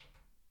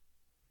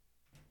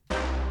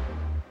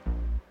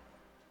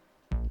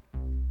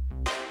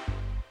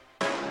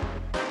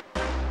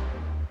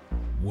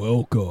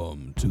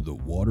Welcome to the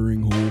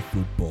Watering Hole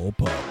Football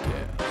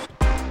Podcast.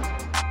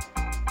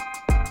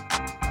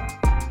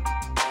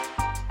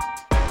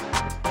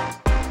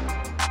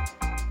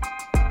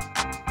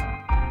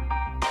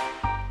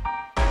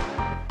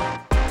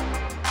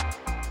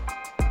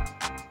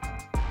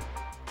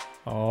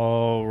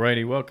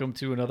 Alrighty, welcome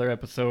to another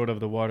episode of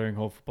the Watering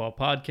Hole Football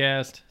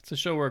Podcast. It's a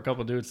show where a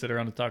couple dudes sit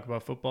around and talk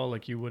about football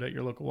like you would at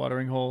your local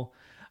watering hole.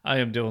 I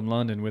am Dylan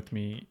Lund, and with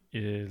me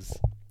is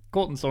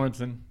Colton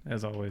Sorensen,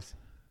 as always.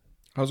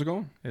 How's it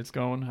going? It's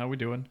going. How we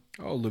doing?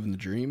 Oh, living the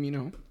dream, you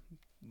know.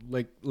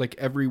 Like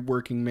every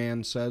working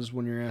man says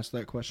when you're asked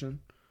that question.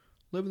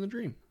 Living the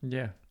dream.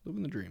 Yeah.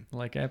 Living the dream.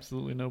 Like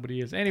absolutely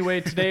nobody is. Anyway,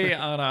 today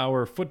on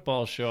our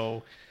football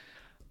show,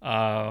 we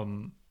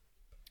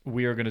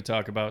are going to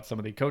talk about some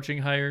of the coaching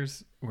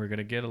hires. We're going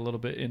to get a little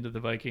bit into the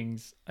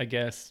Vikings, I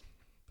guess,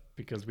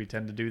 because we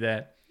tend to do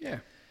that. Yeah.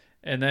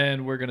 And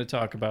then we're going to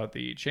talk about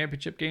the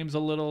championship games a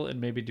little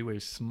and maybe do a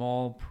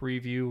small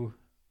preview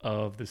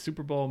of the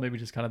Super Bowl, maybe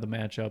just kind of the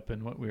matchup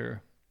and what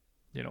we're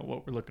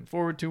looking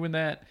forward to in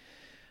that.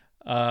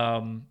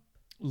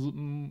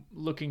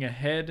 Looking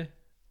ahead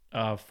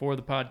for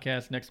the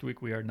podcast, next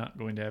week we are not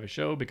going to have a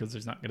show because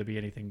there's not going to be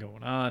anything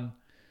going on.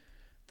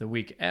 The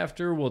week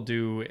after, we'll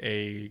do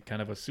a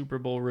kind of a Super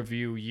Bowl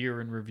review,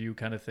 year in review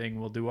kind of thing.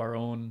 We'll do our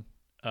own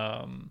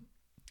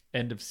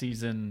end of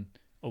season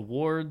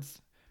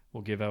awards.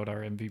 We'll give out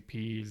our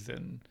MVPs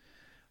and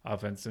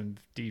offensive,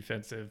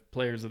 defensive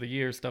players of the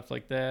year, stuff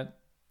like that.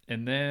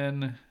 And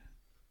then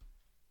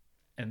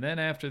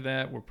after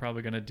that, we're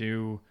probably going to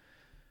do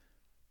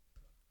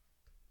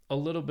a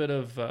little bit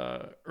of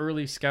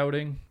early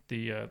scouting.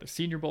 The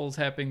Senior Bowl is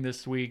happening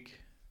this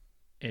week,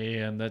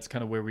 and that's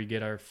kind of where we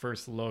get our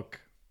first look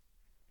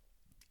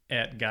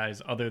at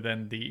guys other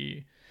than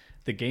the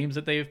games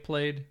that they have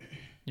played.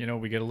 You know,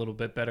 we get a little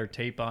bit better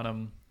tape on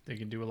them. They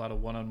can do a lot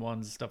of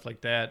one-on-ones, stuff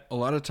like that. A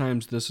lot of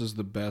times this is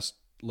the best,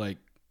 like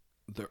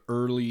the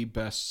early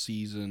best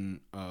season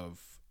of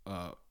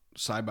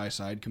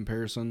side-by-side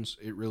comparisons.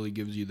 It really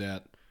gives you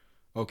that,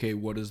 okay,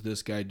 what does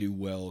this guy do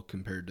well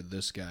compared to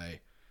this guy?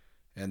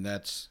 And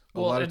that's a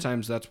lot of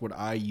times that's what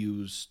I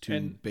use to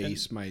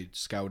base my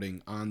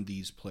scouting on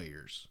these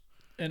players.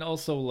 And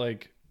also,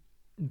 like,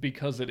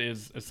 because it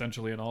is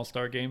essentially an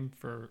all-star game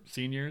for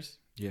seniors,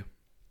 yeah,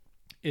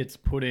 it's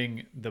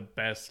putting the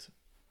best,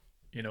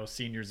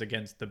 seniors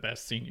against the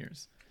best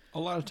seniors. A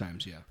lot of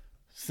times, yeah.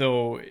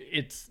 So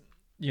it's,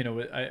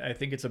 I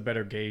think it's a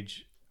better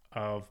gauge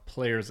of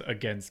players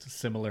against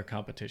similar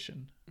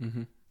competition.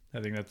 Mm-hmm.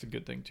 I think that's a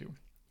good thing too.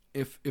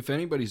 If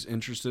anybody's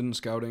interested in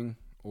scouting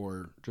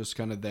or just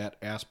kind of that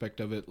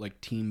aspect of it,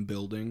 like team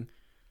building,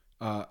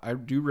 I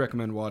do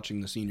recommend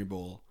watching the Senior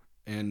Bowl.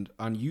 And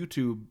on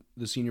YouTube,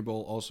 the Senior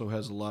Bowl also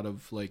has a lot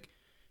of, like,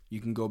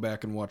 you can go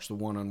back and watch the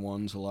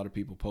one-on-ones. A lot of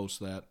people post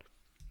that.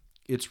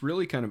 It's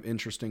really kind of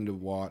interesting to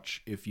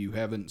watch if you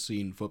haven't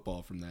seen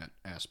football from that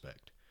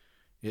aspect.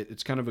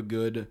 It's kind of a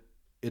good...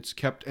 It's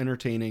kept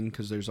entertaining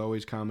because there's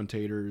always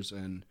commentators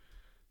and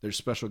there's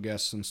special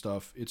guests and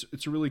stuff.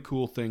 It's a really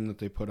cool thing that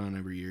they put on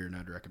every year, and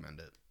I'd recommend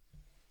it.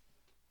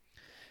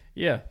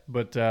 Yeah,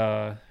 but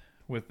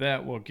with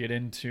that, we'll get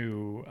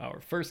into our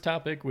first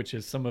topic, which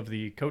is some of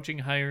the coaching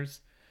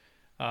hires.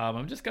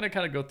 I'm just going to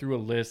kind of go through a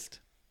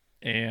list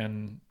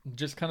and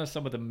just kind of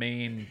some of the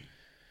main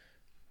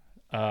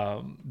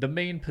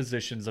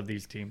positions of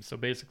these teams. So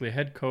basically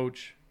head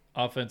coach,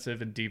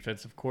 offensive and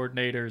defensive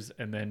coordinators,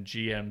 and then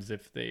GMs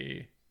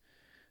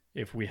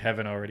if we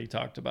haven't already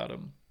talked about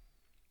them.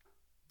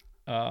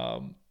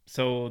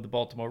 So the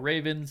Baltimore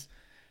Ravens,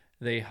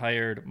 they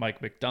hired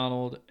Mike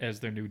Macdonald as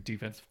their new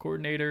defensive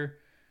coordinator.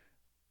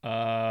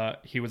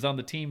 He was on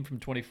the team from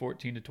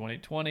 2014 to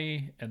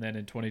 2020, and then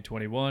in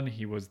 2021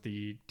 he was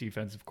the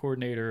defensive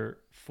coordinator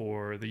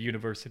for the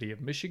University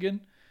of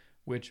Michigan,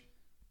 which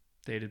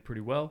they did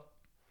pretty well.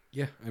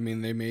 Yeah, I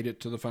mean, they made it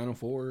to the Final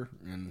Four,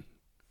 and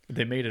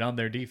they made it on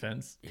their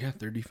defense. Yeah,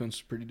 their defense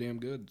is pretty damn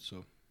good.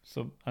 So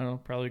I don't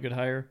know, probably a good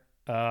hire.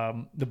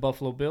 The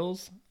Buffalo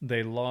Bills,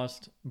 they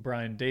lost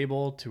Brian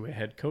Daboll to a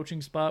head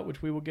coaching spot,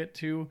 which we will get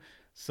to.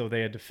 So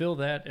they had to fill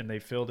that, and they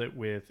filled it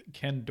with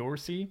Ken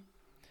Dorsey,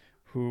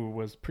 who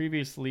was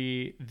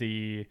previously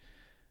the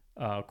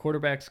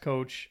quarterbacks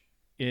coach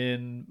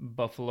in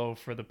Buffalo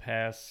for the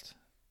past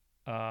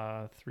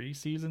 3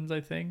 seasons,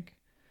 I think.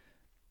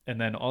 And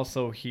then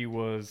also he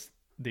was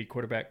the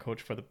quarterback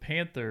coach for the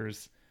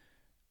Panthers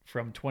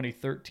from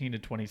 2013 to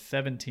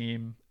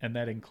 2017, and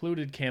that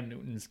included Cam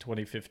Newton's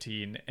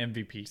 2015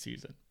 MVP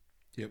season.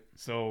 Yep.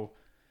 So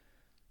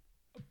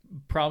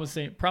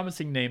promising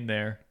name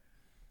there.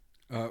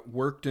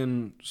 Worked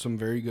in some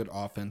very good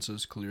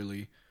offenses,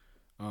 clearly.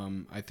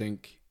 I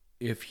think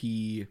if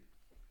he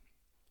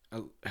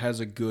has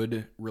a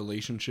good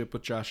relationship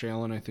with Josh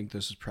Allen, I think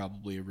this is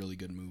probably a really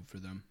good move for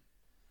them.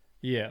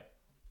 Yeah.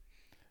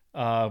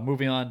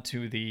 Moving on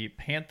to the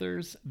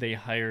Panthers, they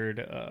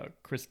hired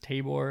Chris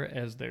Tabor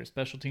as their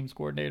special teams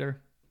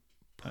coordinator.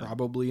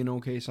 Probably an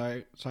okay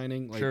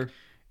signing. Like, sure.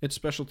 It's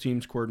special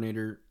teams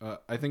coordinator.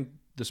 I think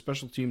the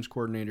special teams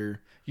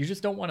coordinator, You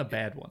just don't want a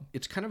bad one.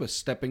 it's kind of a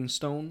stepping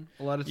stone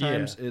a lot of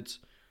times. Yeah. It's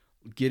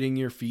getting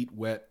your feet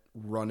wet,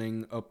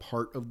 running a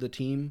part of the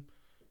team.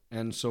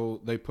 And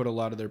so they put a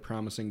lot of their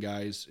promising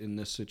guys in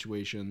this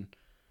situation.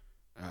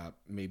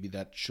 Maybe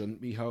that shouldn't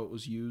be how it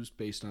was used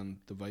based on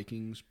the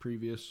Vikings'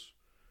 previous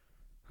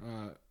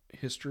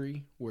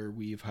history, where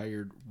we've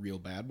hired real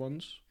bad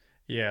ones.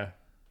 Yeah.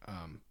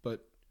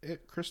 But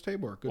Chris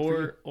Tabor, good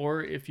for you.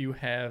 Or if you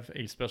have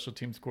a special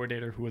teams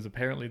coordinator who is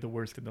apparently the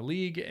worst in the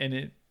league,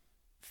 and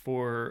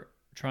for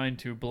trying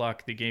to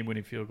block the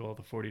game-winning field goal of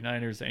the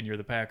 49ers, and you're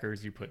the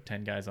Packers, you put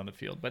 10 guys on the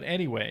field. But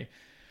anyway,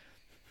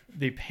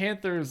 the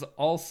Panthers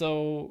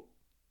also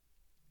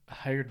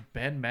hired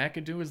Ben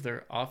McAdoo as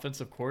their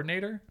offensive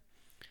coordinator.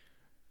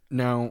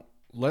 Now,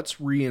 let's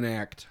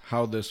reenact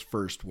how this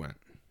first went.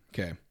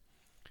 Okay.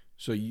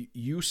 So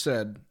you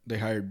said they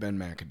hired Ben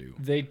McAdoo.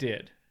 They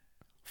did.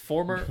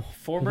 Former.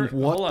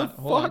 What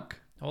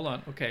Hold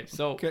on. Okay,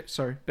 so Okay,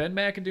 sorry. Ben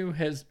McAdoo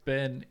has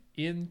been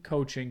in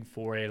coaching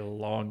for a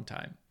long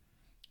time.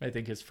 I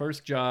think his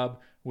first job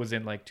was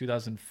in like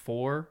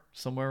 2004,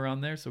 somewhere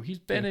around there. So he's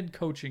been in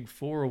coaching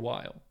for a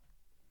while.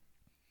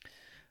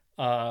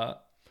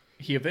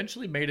 He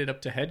eventually made it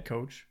up to head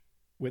coach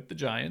with the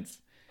Giants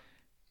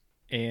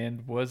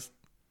and was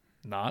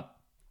not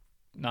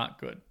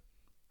good.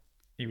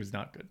 He was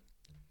not good.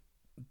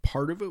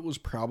 Part of it was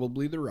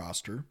probably the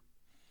roster,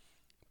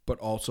 but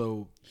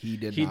also he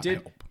did not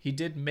help. He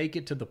did make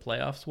it to the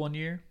playoffs one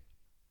year.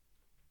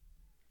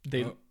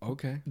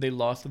 Okay. They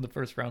lost in the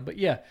first round, but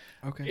yeah.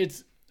 Okay.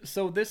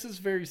 This is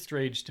very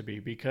strange to me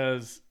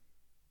because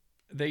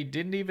they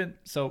didn't even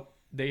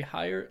they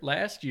hired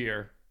last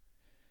year.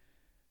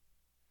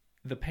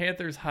 The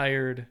Panthers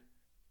hired,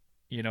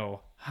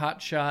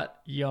 hotshot,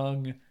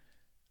 young,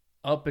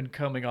 up and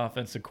coming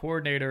offensive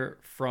coordinator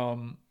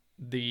from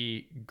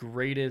the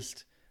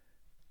greatest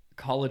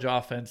college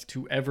offense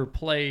to ever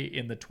play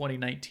in the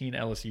 2019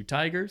 LSU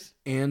Tigers,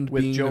 and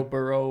with Joe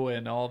Burrow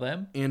and all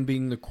them. And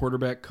being the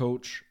quarterback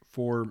coach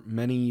for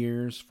many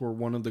years for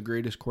one of the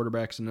greatest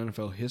quarterbacks in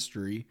NFL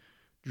history,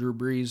 Drew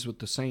Brees with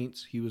the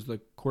Saints. He was the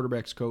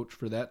quarterback's coach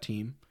for that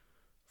team.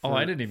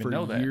 I didn't even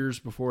know that. Years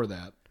before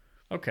that.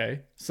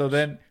 Okay. So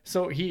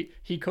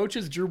he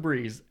coaches Drew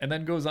Brees and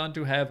then goes on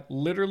to have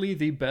literally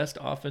the best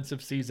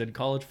offensive season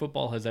college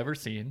football has ever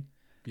seen.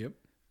 Yep.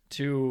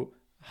 To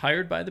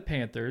hired by the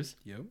Panthers.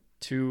 Yep.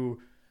 To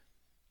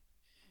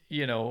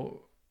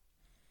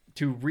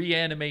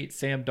reanimate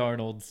Sam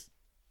Darnold's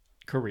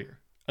career,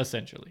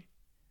 essentially.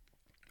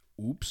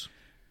 Oops.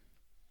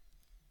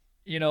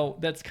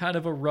 That's kind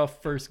of a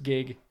rough first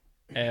gig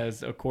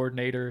as a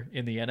coordinator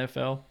in the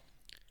NFL.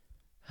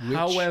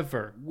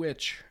 However,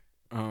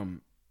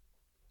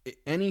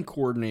 any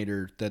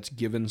coordinator that's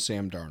given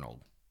Sam Darnold,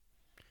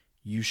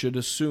 you should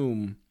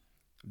assume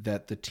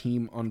that the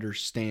team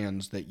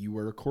understands that you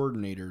were a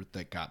coordinator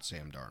that got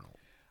Sam Darnold.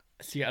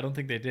 See, I don't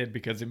think they did,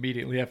 because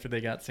immediately after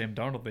they got Sam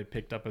Darnold, they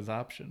picked up his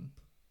option.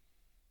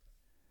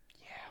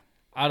 Yeah.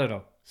 I don't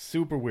know.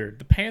 Super weird.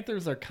 The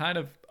Panthers are kind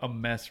of a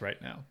mess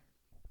right now.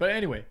 But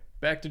anyway,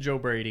 back to Joe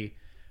Brady,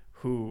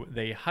 who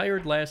they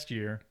hired last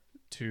year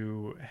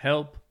to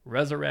help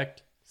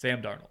resurrect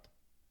Sam Darnold.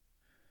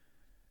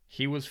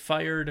 He was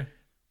fired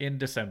in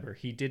December.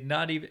 He did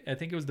not even, I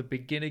think it was the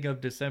beginning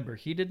of December,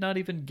 he did not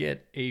even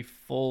get a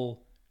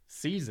full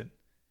season.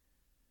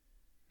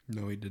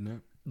 No, he did not.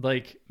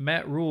 Like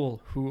Matt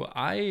Rule, who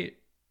I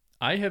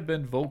have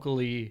been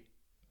vocally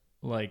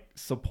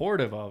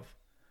supportive of.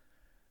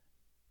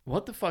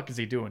 What the fuck is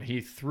he doing?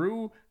 He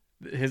threw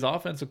his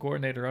offensive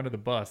coordinator under the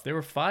bus. They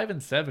were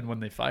 5-7 when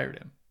they fired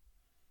him.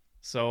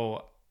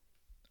 So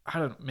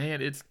it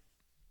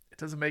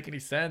doesn't make any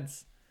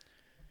sense.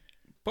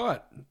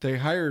 But they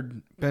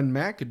hired Ben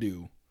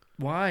McAdoo.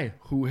 Why?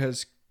 Who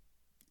has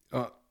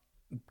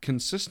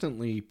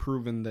consistently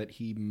proven that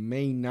he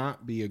may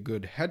not be a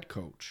good head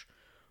coach.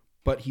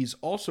 But he's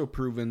also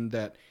proven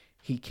that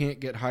he can't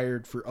get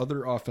hired for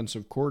other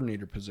offensive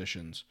coordinator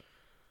positions.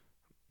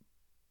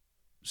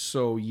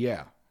 So,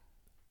 yeah.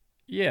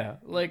 Yeah,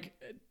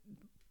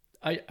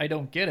 I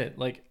don't get it.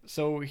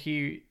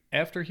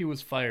 After he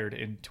was fired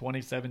in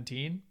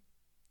 2017,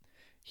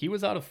 he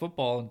was out of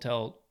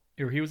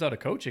he was out of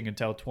coaching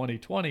until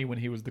 2020 when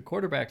he was the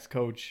quarterback's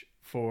coach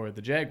for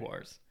the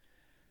Jaguars.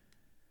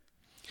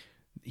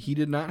 He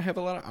did not have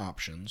a lot of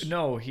options.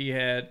 No, he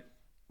had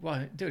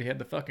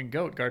the fucking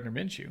GOAT, Gardner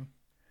Minshew.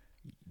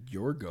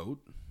 Your GOAT.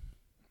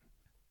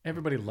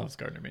 Everybody loves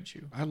Gardner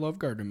Minshew. I love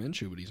Gardner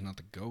Minshew, but he's not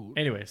the GOAT.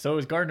 Anyway, so it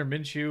was Gardner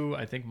Minshew,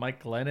 I think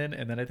Mike Glennon,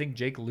 and then I think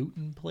Jake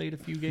Luton played a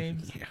few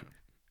games. Yeah.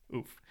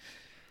 Oof.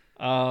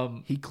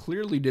 He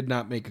clearly did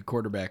not make a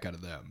quarterback out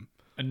of them.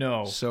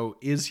 No. So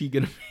is he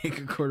going to make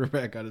a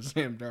quarterback out of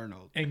Sam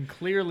Darnold? And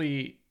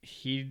clearly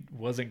he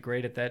wasn't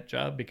great at that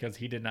job because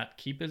he did not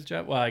keep his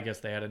job. Well, I guess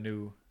they had a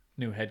new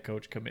head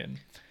coach come in.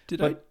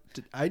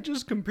 I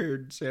just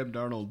compared Sam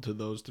Darnold to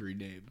those three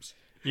names.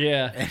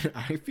 Yeah. And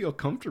I feel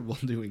comfortable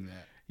doing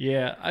that.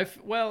 Yeah. I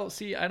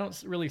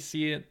don't really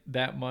see it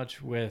that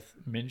much with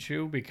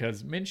Minshew,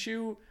 because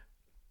Minshew,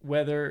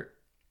 whether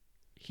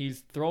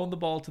he's throwing the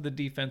ball to the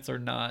defense or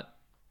not.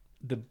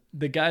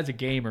 The guy's a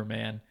gamer,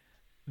 man.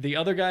 The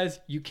other guys,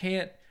 you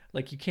can't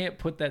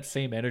put that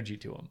same energy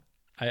to him.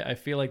 I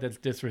feel like that's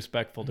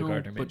disrespectful to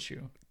Gardner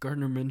Minshew.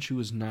 Gardner Minshew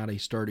is not a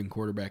starting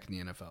quarterback in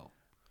the NFL.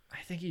 I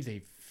think he's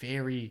a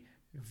very,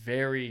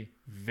 very,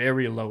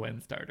 very low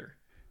end starter.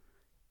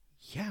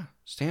 Yeah,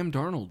 Sam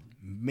Darnold,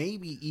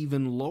 maybe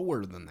even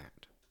lower than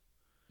that.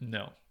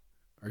 No.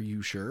 Are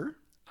you sure?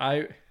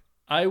 I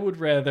would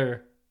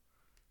rather,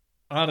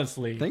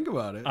 honestly, think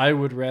about it. I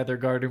would rather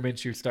Gardner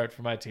Minshew start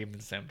for my team than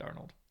Sam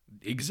Darnold.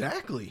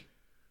 Exactly.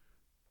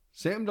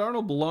 Sam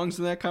Darnold belongs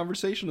in that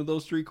conversation of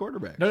those three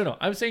quarterbacks. No.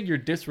 I'm saying you're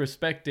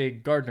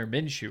disrespecting Gardner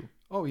Minshew.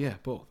 Oh yeah,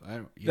 both.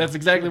 That's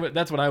exactly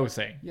what I was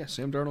saying. Yeah,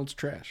 Sam Darnold's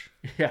trash.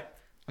 Yeah,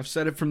 I've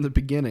said it from the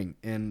beginning,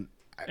 and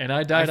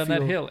I died on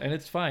that hill, and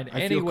it's fine.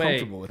 I feel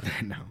comfortable with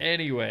that now.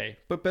 Anyway,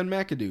 but Ben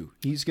McAdoo,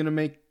 he's gonna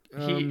make.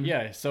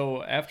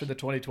 So after the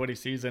 2020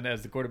 season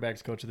as the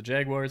quarterbacks coach of the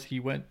Jaguars, he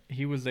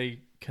was a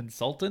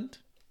consultant.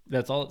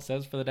 That's all it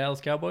says for the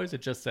Dallas Cowboys.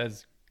 It just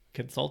says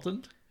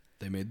consultant.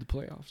 They made the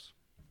playoffs.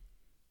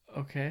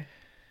 Okay.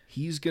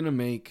 He's gonna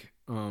make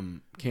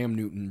Cam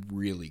Newton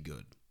really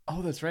good.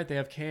 Oh, that's right. They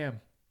have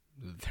Cam.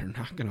 They're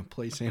not gonna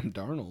play Sam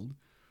Darnold.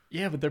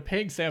 Yeah, but they're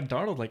paying Sam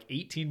Darnold like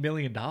 $18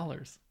 million. I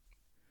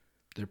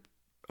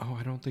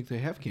don't think they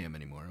have Cam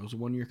anymore. It was a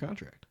 1-year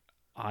contract.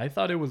 I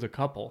thought it was a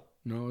couple.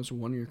 No, it was a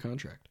 1-year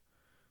contract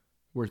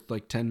worth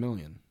like $10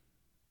 million.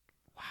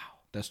 Wow,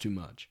 that's too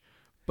much.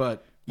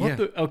 But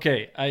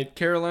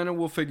Carolina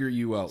will figure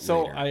you out.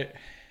 Later.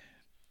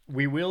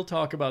 We will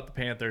talk about the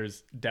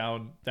Panthers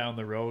down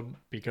the road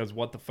because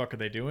what the fuck are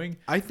they doing?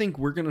 I think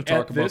we're going to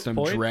talk about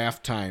them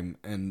draft time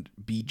and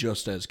be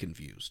just as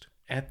confused.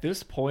 At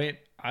this point,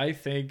 I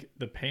think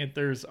the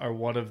Panthers are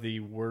one of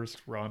the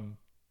worst run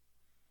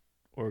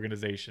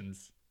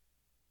organizations.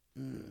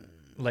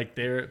 Like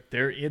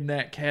they're in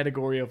that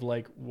category of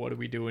like, what are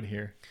we doing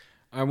here?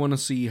 I want to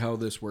see how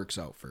this works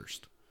out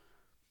first.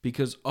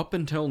 Because up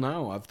until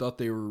now, I've thought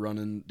they were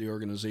running the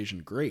organization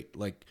great.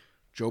 Like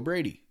Joe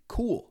Brady,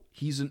 cool.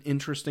 He's an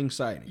interesting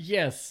signing.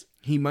 Yes.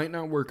 He might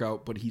not work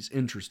out, but he's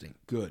interesting.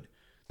 Good.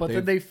 But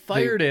then they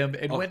fired him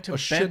and went to a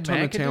shit ton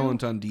McAdoo? of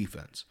talent on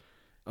defense.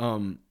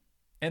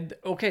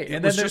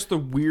 It was just the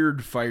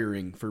weird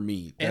firing for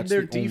me. That's the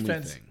only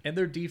thing. And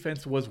their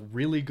defense was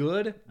really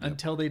good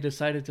until they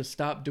decided to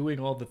stop doing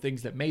all the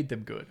things that made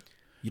them good.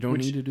 You don't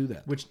need to do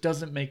that. Which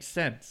doesn't make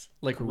sense.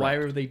 Like, Correct. Why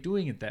are they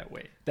doing it that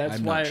way? That's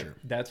not sure.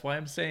 That's why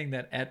I'm saying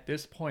that at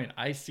this point,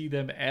 I see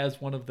them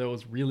as one of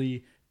those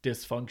really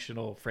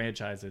dysfunctional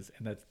franchises,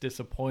 and that's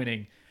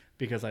disappointing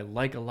because I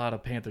like a lot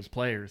of Panthers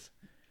players.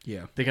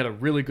 Yeah. They got a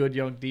really good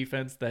young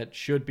defense that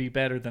should be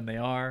better than they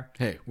are.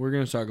 Hey, we're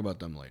going to talk about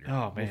them later.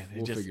 Oh, man.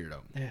 We'll figure it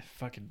out.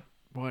 Fucking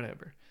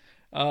whatever.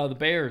 The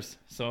Bears.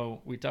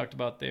 So we talked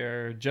about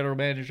their general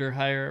manager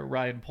hire,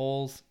 Ryan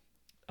Poles,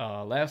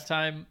 last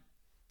time.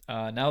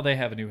 Now they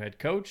have a new head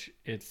coach.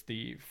 It's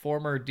the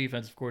former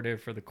defensive coordinator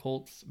for the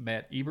Colts,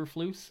 Matt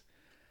Eberflus.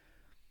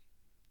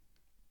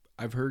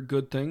 I've heard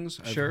good things.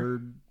 I've Sure.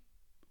 heard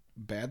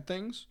bad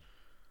things.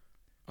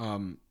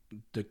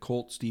 The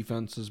Colts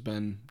defense has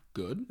been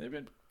good. They've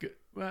been good.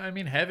 Well, I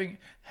mean, having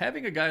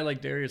a guy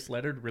like Darius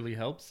Leonard really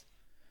helps.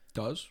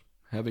 Does.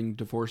 Having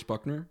DeForest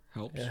Buckner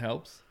helps. It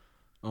helps.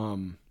 I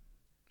don't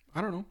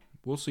know.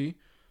 We'll see.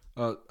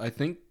 I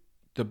think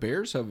the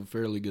Bears have a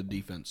fairly good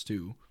defense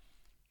too.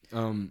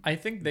 I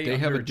think they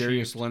have a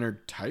Darius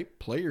Leonard type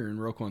player in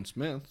Roquan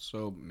Smith,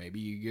 so maybe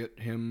you get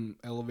him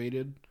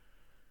elevated.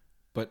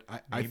 But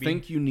I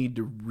think you need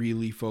to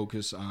really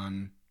focus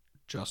on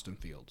Justin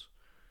Fields.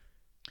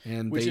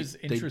 And Which is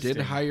they interesting.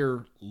 did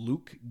hire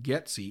Luke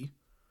Getsy,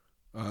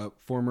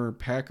 former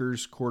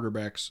Packers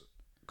quarterbacks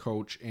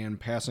coach and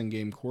passing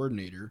game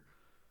coordinator.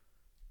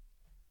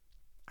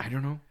 I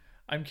don't know.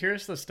 I'm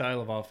curious the style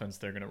of offense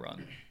they're going to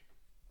run.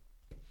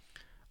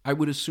 I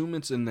would assume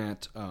it's in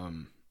that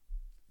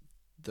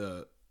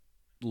the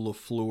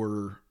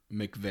LaFleur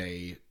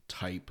McVay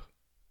type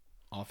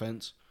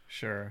offense.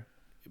 Sure.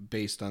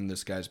 Based on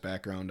this guy's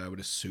background, I would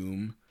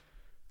assume.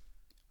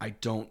 I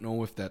don't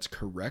know if that's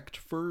correct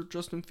for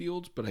Justin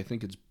Fields, but I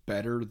think it's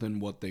better than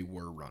what they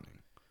were running.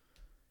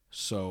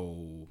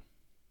 So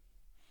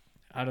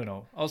I don't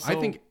know. Also, I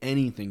think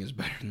anything is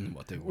better than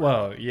what they were.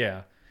 Well,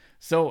 yeah.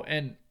 So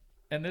and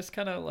this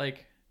kind of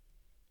like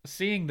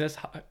seeing this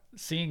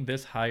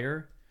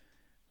hire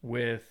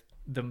with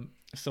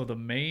the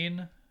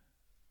main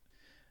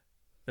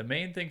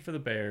thing for the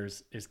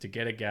Bears is to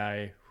get a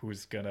guy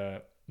who's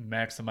gonna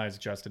maximize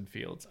Justin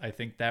Fields. I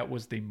think that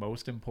was the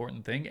most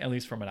important thing, at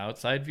least from an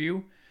outside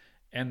view.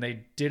 And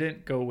they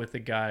didn't go with a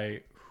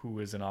guy who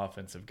is an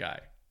offensive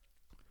guy.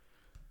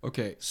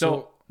 Okay,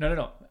 so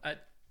no.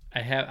 I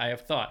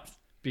have thoughts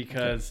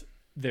because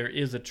there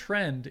is a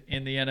trend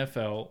in the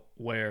NFL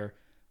where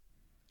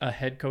a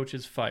head coach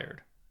is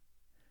fired.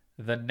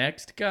 The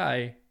next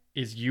guy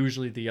is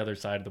usually the other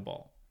side of the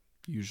ball.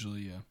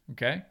 Usually, yeah.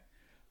 Okay,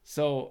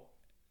 so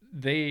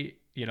they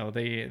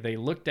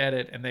looked at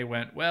it and they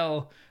went,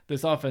 well,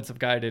 this offensive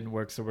guy didn't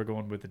work, so we're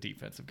going with the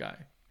defensive guy.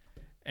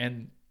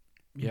 And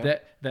Yeah.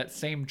 that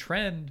same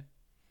trend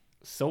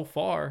so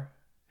far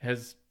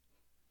has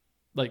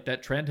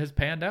that trend has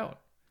panned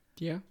out.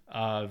 Yeah.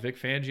 Vic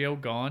Fangio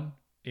gone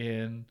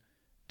in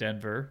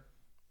Denver.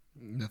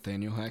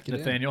 Nathaniel Hackett.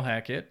 Nathaniel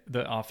Hackett,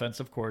 the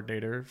offensive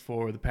coordinator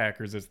for the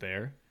Packers, is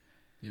there.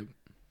 Yep.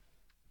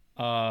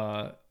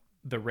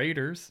 The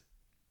Raiders,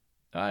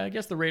 I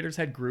guess the Raiders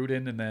had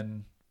Gruden and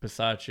then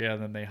Bisaccia,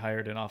 and then they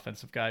hired an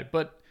offensive guy.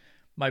 But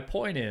my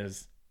point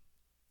is,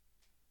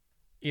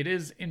 it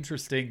is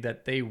interesting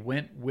that they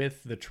went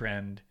with the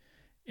trend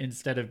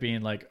instead of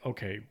being like,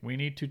 okay, we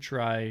need to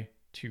try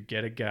to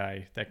get a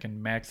guy that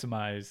can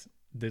maximize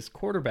this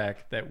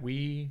quarterback that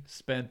we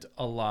spent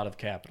a lot of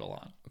capital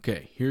on.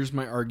 Okay, here's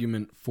my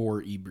argument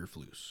for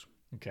Eberflus.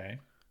 Okay.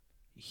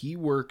 He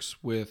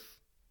works with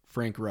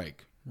Frank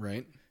Reich,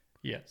 right?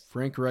 Yes.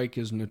 Frank Reich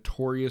is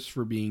notorious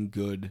for being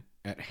good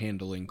at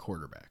handling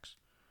quarterbacks,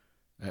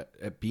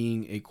 at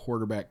being a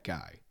quarterback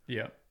guy.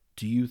 Yeah.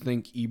 Do you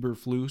think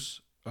Eberflus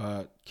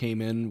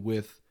came in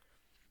with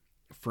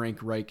Frank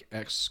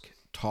Reich-esque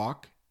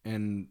talk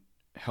and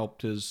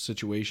helped his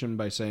situation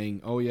by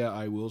saying, "Oh yeah,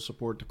 I will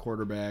support the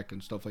quarterback"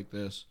 and stuff like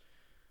this?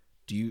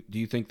 Do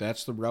you think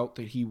that's the route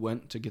that he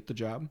went to get the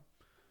job?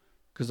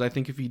 Because I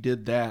think if he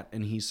did that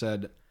and he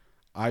said,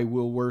 "I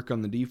will work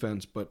on the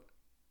defense, but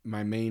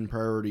my main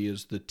priority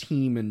is the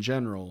team in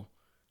general,"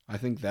 I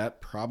think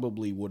that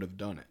probably would have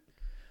done it.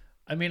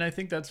 I mean, I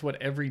think that's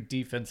what every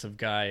defensive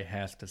guy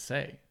has to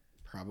say.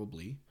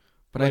 Probably.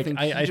 But Like, I think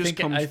he I just think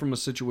comes from a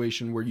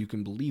situation where you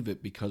can believe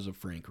it because of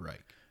Frank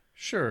Reich.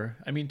 Sure.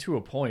 I mean, to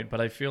a point,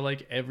 but I feel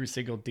like every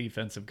single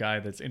defensive guy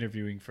that's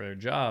interviewing for a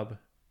job,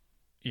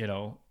 you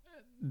know,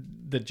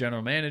 the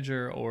general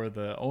manager or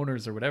the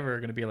owners or whatever are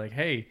going to be like,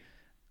 "Hey,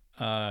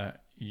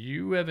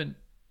 you haven't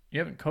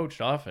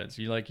coached offense.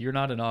 You're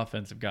not an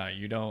offensive guy.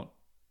 You don't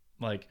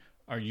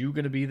are you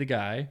going to be the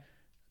guy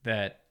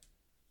that,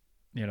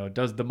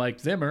 does the Mike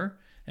Zimmer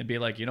and be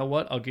like, you know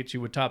what, I'll get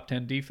you a top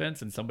 10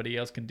 defense and somebody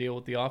else can deal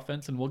with the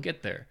offense and we'll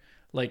get there."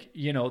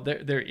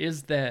 There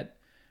is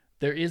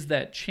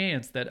that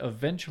chance that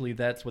eventually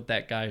that's what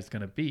that guy is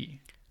going to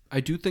be. I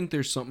do think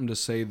there's something to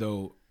say,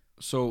 though.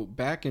 So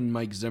back in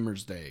Mike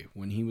Zimmer's day,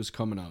 when he was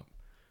coming up,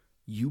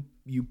 you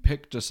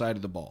picked a side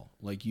of the ball.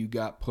 Like, you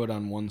got put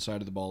on one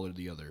side of the ball or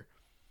the other.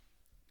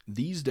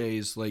 These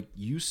days,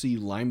 you see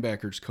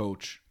linebackers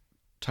coach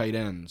tight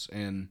ends,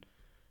 and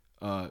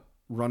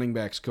running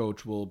backs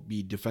coach will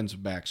be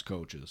defensive backs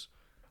coaches.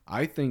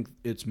 I think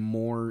it's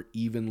more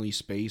evenly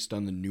spaced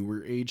on the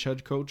newer age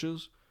head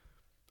coaches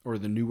or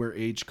the newer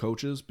age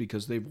coaches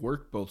because they've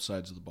worked both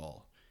sides of the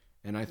ball.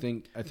 And I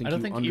think I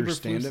don't think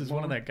understand Eberflus it is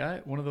more.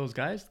 one of those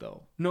guys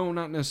though. No,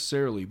 not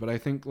necessarily, but I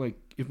think when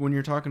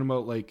you're talking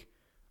about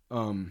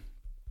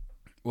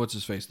what's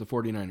his face, the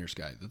 49ers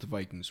guy that the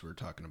Vikings were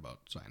talking about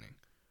signing.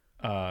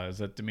 Is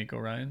that D'Amico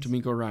Ryans?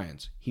 D'Amico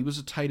Ryans. He was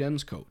a tight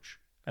ends coach.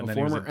 And a then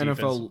he was former a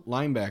NFL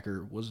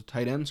linebacker was a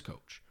tight ends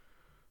coach.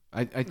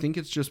 I think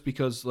it's just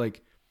because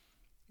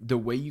the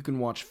way you can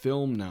watch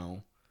film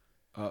now,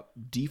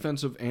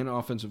 defensive and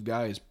offensive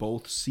guys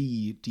both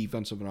see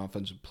defensive and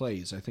offensive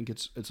plays. I think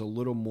it's a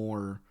little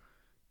more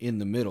in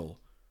the middle,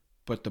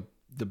 but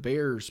the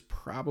Bears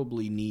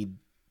probably need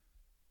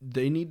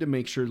to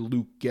make sure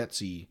Luke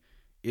Getsy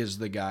is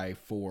the guy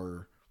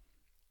for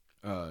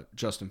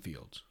Justin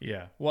Fields.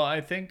 Yeah. Well,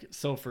 I think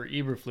so for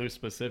Eberflus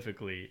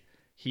specifically,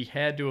 he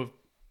had to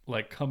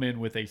have come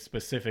in with a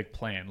specific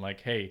plan.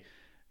 Like, hey,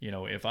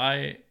 if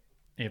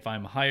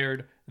I'm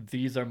hired,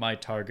 these are my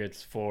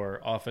targets for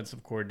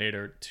offensive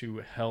coordinator to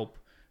help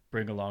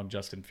bring along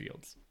Justin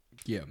Fields.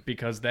 Yeah.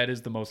 Because that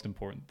is the most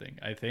important thing.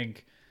 I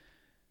think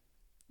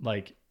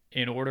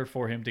in order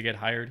for him to get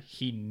hired,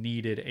 he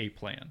needed a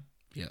plan.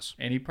 Yes.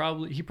 And he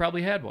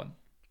probably had one.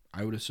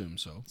 I would assume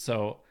so.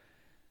 So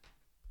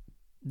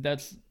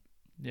that's,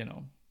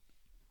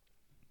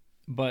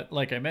 but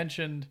like I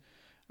mentioned,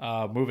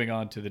 moving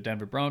on to the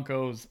Denver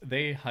Broncos,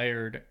 they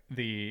hired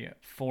the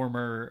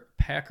former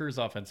Packers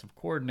offensive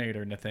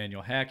coordinator,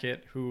 Nathaniel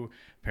Hackett, who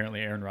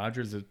apparently Aaron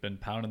Rodgers has been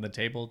pounding the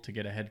table to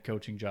get a head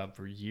coaching job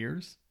for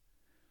years.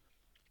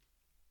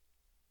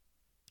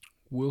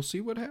 We'll see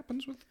what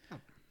happens with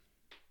that.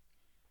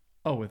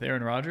 Oh, with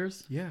Aaron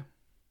Rodgers? Yeah.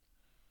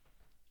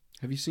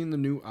 Have you seen the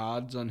new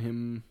odds on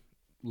him,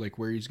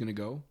 where he's going to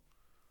go?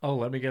 Oh,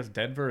 let me guess.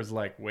 Denver is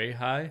way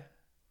high?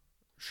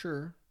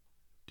 Sure.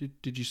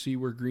 Did you see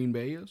where Green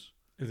Bay is?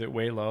 Is it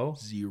way low?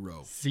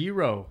 Zero.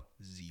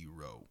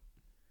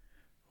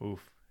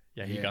 Oof.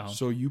 Yeah, he gone.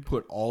 So you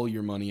put all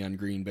your money on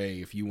Green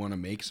Bay. If you want to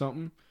make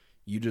something,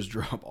 you just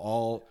drop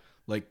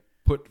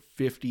put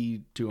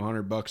 $50 to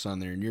 $100 on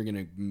there, and you're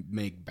gonna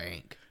make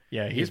bank.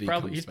 Yeah, he's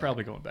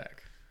probably going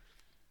back.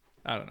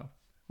 I don't know.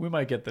 We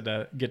might get to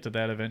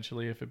that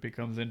eventually if it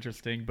becomes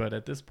interesting, but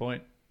at this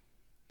point,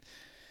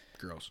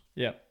 gross.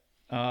 Yeah.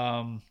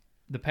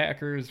 The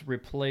Packers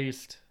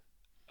replaced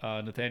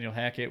Nathaniel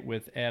Hackett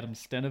with Adam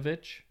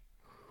Stenovich,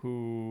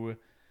 who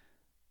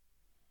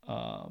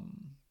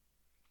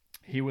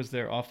he was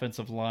their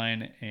offensive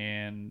line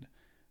and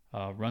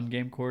run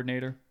game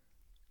coordinator.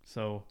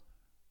 So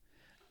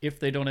if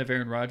they don't have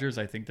Aaron Rodgers,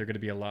 I think they're going to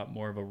be a lot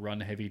more of a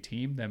run-heavy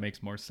team. That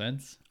makes more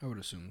sense. I would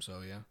assume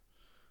so,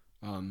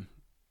 yeah.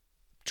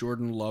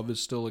 Jordan Love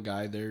is still a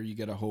guy there. You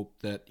got to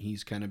hope that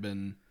he's kind of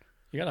been...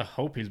 You got to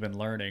hope he's been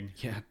learning.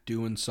 Yeah,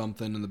 doing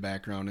something in the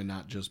background and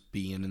not just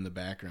being in the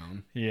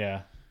background.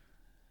 Yeah.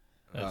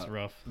 That's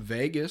rough.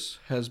 Vegas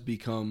has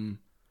become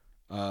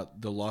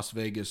the Las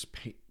Vegas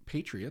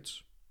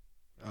Patriots.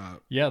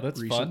 Yeah, that's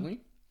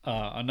recently.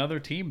 Fun. Another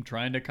team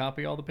trying to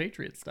copy all the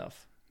Patriot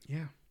stuff.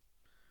 Yeah.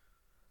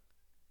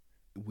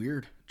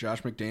 Weird.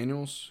 Josh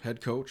McDaniels,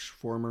 head coach,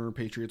 former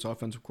Patriots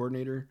offensive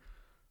coordinator.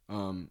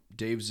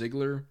 Dave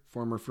Ziegler,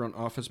 former front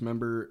office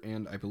member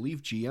and I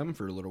believe GM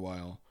for a little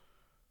while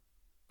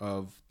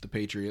of the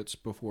Patriots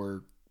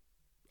before,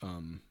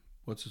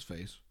 what's his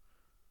face?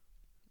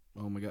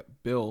 Oh my God,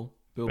 Bill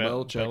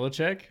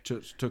Belichick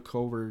took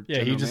over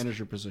general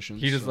manager position.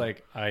 He's just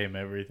like, I am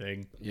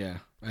everything. Yeah,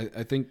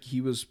 I think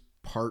he was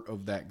part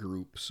of that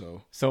group.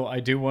 So I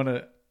do want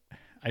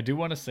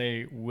to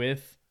say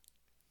with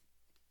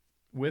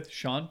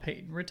Sean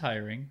Payton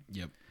retiring,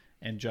 yep,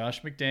 and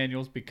Josh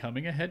McDaniels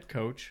becoming a head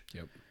coach,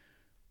 yep,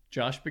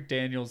 Josh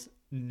McDaniels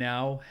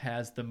now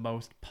has the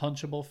most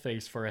punchable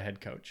face for a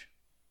head coach.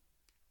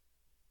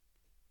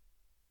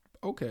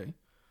 Okay,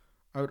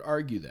 I would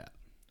argue that.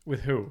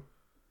 With who?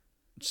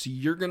 See,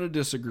 you're going to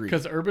disagree.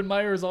 Because Urban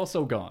Meyer is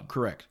also gone.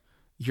 Correct.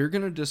 You're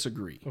going to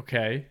disagree.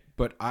 Okay.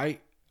 But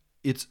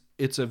it's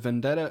a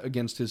vendetta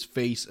against his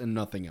face and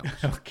nothing else.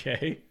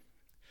 Okay.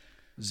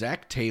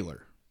 Zach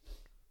Taylor.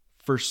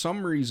 For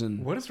some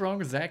reason... What is wrong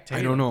with Zach Taylor?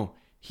 I don't know.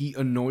 He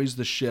annoys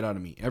the shit out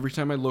of me. Every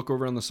time I look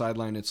over on the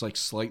sideline, it's like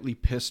slightly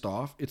pissed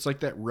off. It's like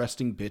that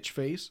resting bitch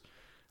face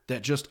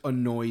that just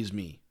annoys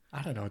me.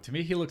 I don't know. To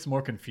me, he looks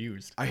more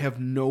confused. I have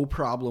no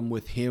problem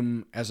with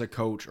him as a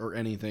coach or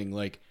anything.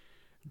 Like,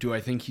 do I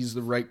think he's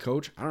the right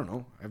coach? I don't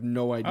know. I have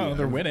no idea. Oh,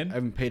 they're winning. I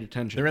haven't paid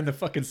attention. They're in the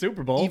fucking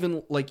Super Bowl.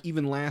 Even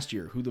last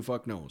year, who the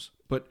fuck knows?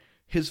 But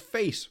his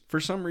face, for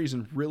some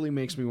reason, really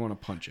makes me want to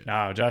punch it.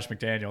 No, Josh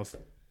McDaniels.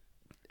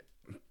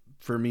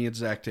 For me, it's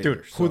Zach Taylor.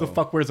 Dude, who the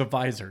fuck wears a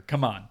visor?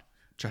 Come on.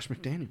 Josh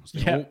McDaniels.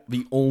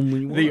 The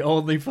only one. The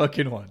only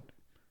fucking one.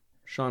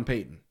 Sean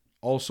Payton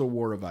also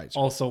wore a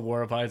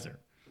visor.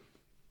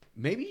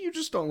 Maybe you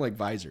just don't like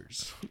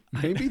visors.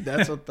 Maybe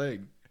that's a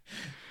thing.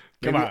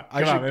 Come on,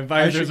 man.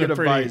 Visors are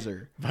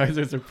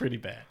pretty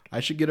bad. I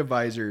should get a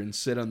visor and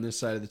sit on this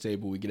side of the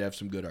table. We could have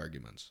some good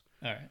arguments.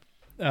 All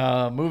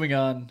right. Moving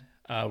on.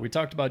 We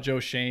talked about Joe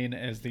Schoen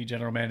as the new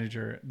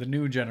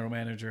general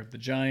manager of the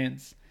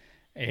Giants,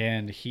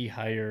 and he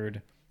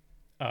hired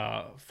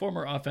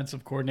former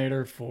offensive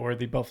coordinator for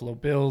the Buffalo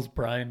Bills,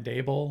 Brian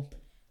Daboll.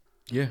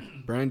 Yeah,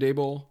 Brian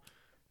Daboll.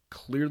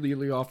 Clearly,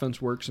 the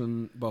offense works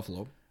in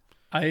Buffalo.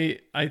 I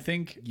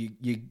think you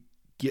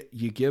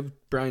give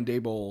Brian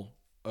Daboll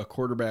a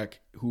quarterback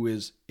who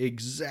is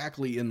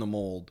exactly in the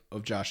mold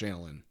of Josh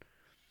Allen,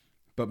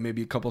 but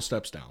maybe a couple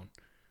steps down.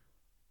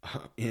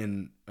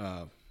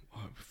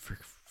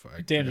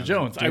 Daniel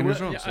Jones.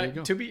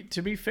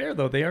 To be fair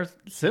though, they are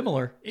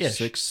similar-ish.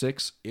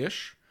 6'6"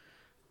 ish,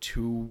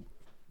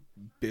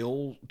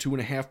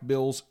 2.5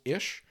 Bills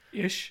ish.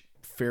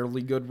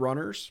 Fairly good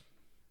runners,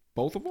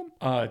 both of them.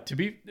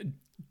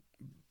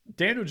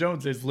 Daniel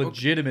Jones is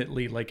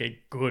legitimately like a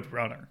good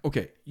runner.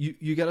 Okay,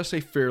 you got to say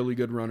fairly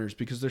good runners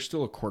because they're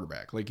still a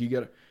quarterback. Like you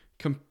got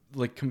to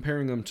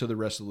comparing them to the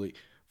rest of the league.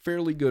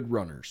 Fairly good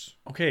runners.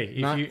 Okay,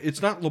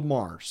 it's not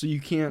Lamar, so you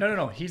can't.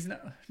 No. He's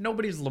not.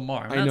 Nobody's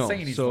Lamar. I'm not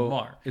saying he's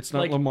Lamar. It's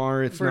not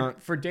Lamar.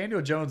 For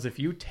Daniel Jones. If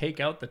you take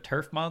out the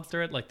turf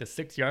monster at like the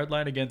 6-yard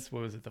line against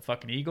the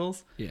fucking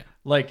Eagles? Yeah,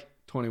 like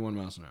 21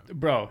 miles an hour.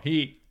 Bro,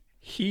 he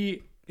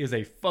is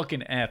a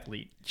fucking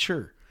athlete.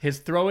 Sure, his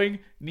throwing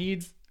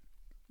needs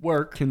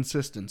work,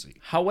 consistency.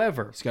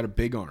 However, he's got a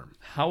big arm.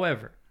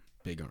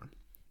 Big arm.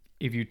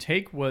 If you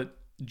take what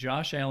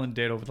Josh Allen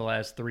did over the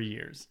last 3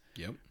 years,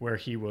 yep, where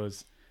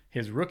his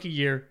rookie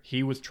year,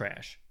 he was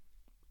trash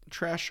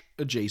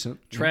adjacent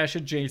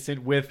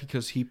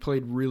because he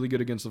played really good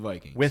against the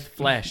Vikings with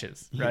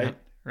flashes, right? Yeah.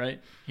 Right?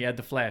 He had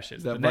the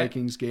flashes. That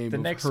Vikings game the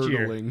of next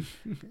hurdling.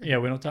 Yeah,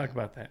 we don't talk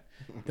about that.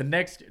 Dude,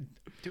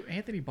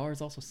 Anthony Barr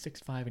is also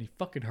 6'5", and he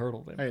fucking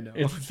hurdled him. I know.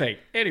 It's insane.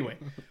 Anyway,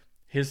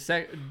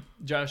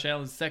 Josh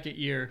Allen's second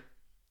year,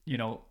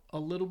 a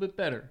little bit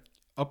better.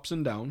 Ups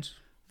and downs.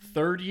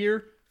 Third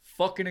year,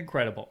 fucking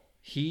incredible.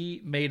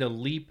 He made a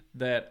leap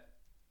that,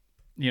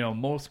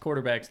 most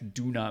quarterbacks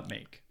do not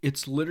make.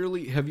 It's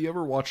literally, have you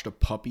ever watched a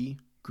puppy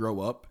grow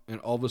up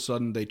and all of a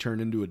sudden they turn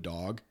into a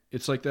dog?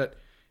 It's like that.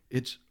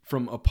 It's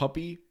from a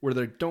puppy where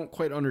they don't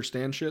quite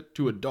understand shit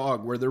to a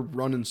dog where they're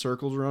running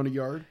circles around a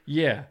yard.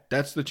 Yeah.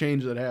 That's the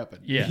change that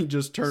happened. Yeah. He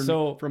just turned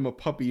from a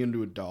puppy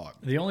into a dog.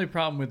 The only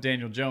problem with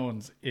Daniel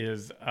Jones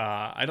is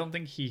I don't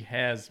think he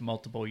has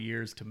multiple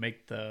years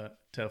to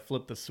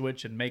flip the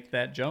switch and make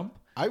that jump.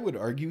 I would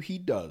argue he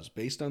does,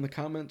 based on the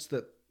comments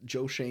that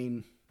Joe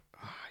Schoen...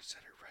 I said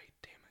it right,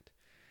 damn it.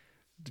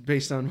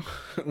 Based on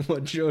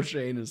what Joe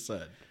Schoen has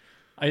said.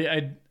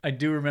 I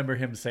do remember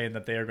him saying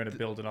that they are going to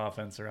build an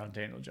offense around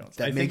Daniel Jones.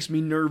 That makes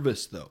me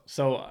nervous, though.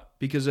 So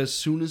because as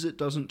soon as it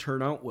doesn't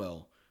turn out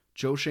well,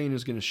 Joe Shane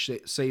is going to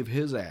save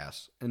his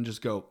ass and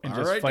just go, all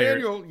just right, fire,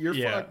 Daniel, you're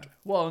fucked.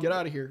 Well, get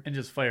out of here. And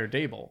just fire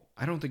Dable.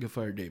 I don't think he'll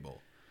fire Dable.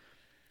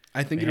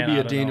 I think Man, it'll be I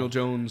a don't Daniel know.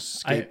 Jones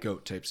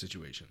scapegoat type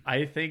situation.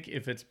 I think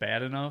if it's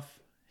bad enough,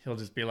 he'll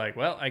just be like,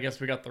 well, I guess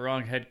we got the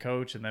wrong head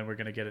coach, and then we're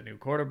going to get a new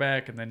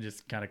quarterback, and then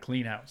just kind of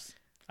clean house.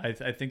 I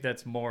think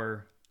that's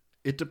more...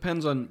 It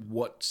depends on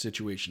what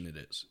situation it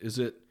is. Is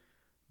it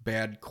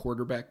bad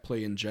quarterback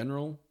play in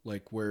general,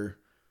 like where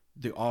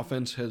the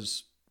offense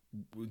has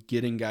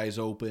getting guys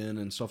open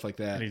and stuff like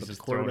that, but the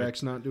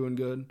quarterback's not doing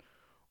good?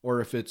 Or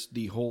if it's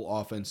the whole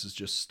offense is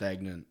just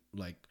stagnant,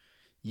 like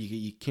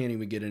you can't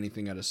even get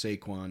anything out of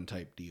Saquon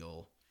type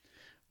deal.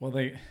 Well,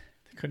 they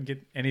couldn't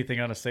get anything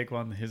out of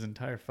Saquon his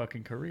entire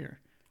fucking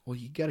career. Well,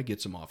 you got to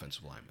get some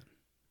offensive linemen.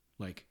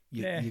 Like,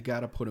 you got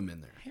to put them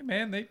in there. Hey,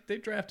 man, they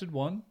drafted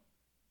one.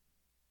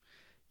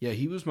 Yeah,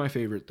 he was my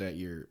favorite that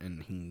year,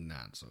 and he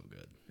not so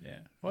good. Yeah.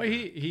 Well,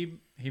 he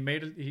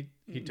made it.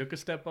 He took a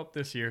step up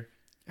this year.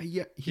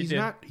 Yeah, he's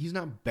not bad. He's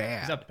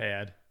not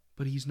bad.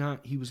 But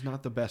he was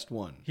not the best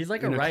one. He's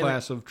like in a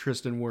class of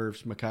Tristan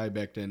Wirfs, Mekhi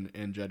Becton,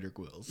 and Jedrick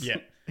Wills. Yeah.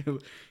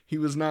 He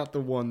was not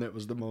the one that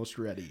was the most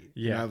ready.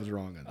 Yeah. And I was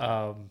wrong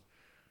on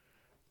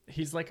that.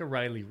 He's like a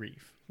Riley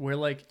Reef,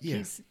 where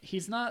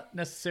he's not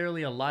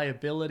necessarily a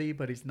liability,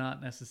 but he's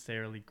not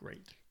necessarily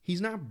great. He's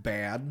not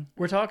bad.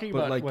 We're talking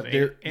about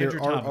Andrew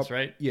Thomas,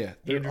 right? Yeah,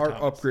 there Andrew are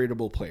Thomas.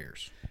 upgradable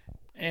players.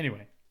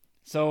 Anyway,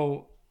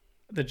 so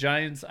the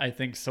Giants, I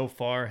think, so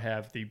far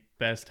have the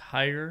best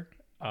hire.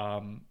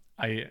 Daboll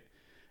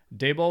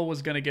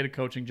was going to get a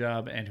coaching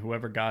job, and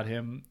whoever got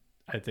him,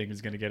 I think,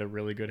 is going to get a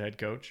really good head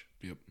coach.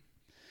 Yep.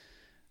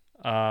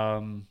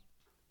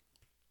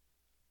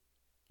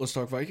 Let's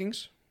talk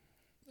Vikings.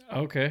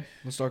 Okay.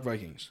 Let's talk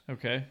Vikings.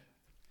 Okay.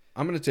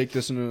 I'm going to take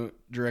this in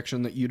a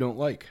direction that you don't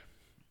like.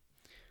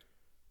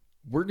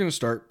 We're going to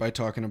start by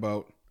talking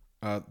about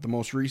the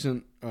most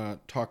recent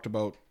talked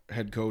about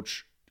head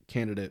coach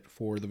candidate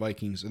for the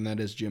Vikings, and that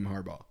is Jim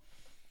Harbaugh.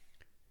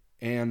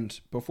 And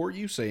before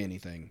you say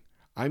anything,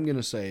 I'm going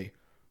to say,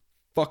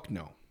 fuck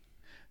no.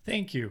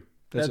 Thank you.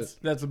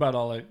 That's about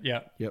all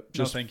Yep.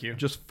 No, thank you.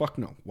 Just fuck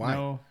no.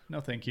 Why?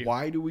 No, thank you.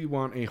 Why do we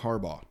want a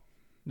Harbaugh?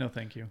 No,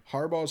 thank you.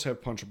 Harbaughs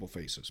have punchable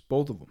faces.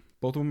 Both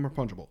of them are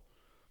punchable.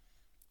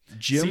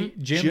 Jim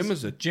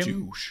is a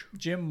douche.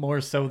 Jim more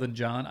so than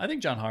John. I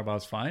think John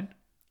Harbaugh's fine.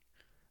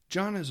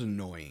 John is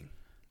annoying.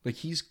 Like,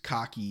 he's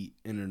cocky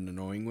in an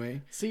annoying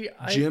way. See,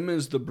 Jim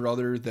is the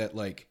brother that,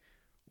 like,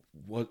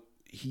 what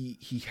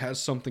he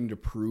has something to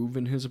prove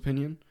in his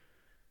opinion.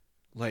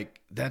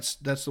 Like, that's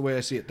the way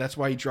I see it. That's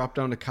why he dropped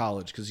down to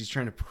college, because he's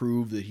trying to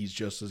prove that he's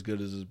just as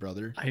good as his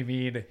brother. I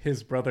mean,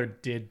 his brother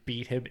did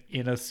beat him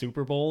in a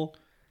Super Bowl.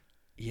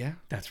 Yeah.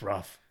 That's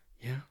rough.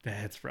 Yeah.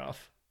 That's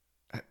rough.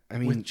 I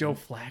mean, with Joe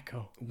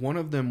Flacco. One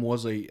of them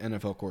was a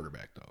NFL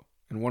quarterback, though,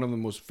 and one of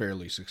them was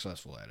fairly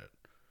successful at it,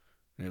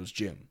 and it was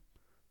Jim.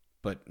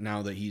 But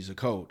now that he's a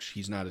coach,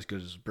 he's not as good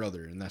as his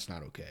brother, and that's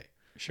not okay.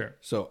 Sure.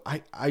 So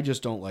I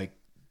just don't like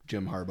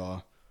Jim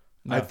Harbaugh.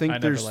 No, I think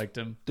never liked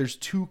him. There's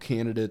two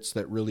candidates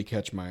that really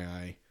catch my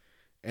eye,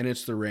 and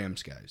it's the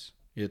Rams guys.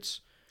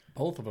 It's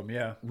both of them,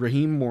 yeah.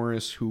 Raheem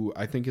Morris, who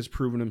I think has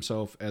proven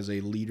himself as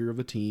a leader of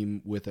a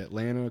team with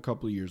Atlanta a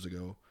couple of years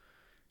ago,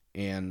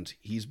 and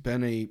he's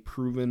been a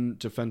proven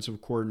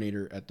defensive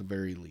coordinator at the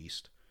very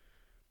least.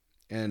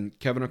 And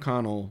Kevin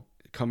O'Connell,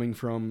 coming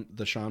from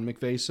the Sean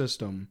McVay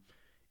system,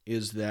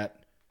 is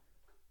that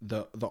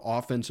the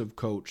offensive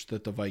coach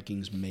that the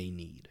Vikings may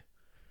need.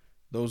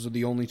 Those are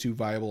the only two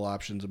viable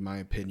options, in my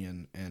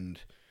opinion. And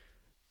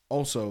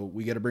also,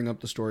 we got to bring up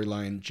the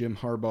storyline. Jim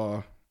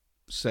Harbaugh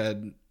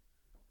said,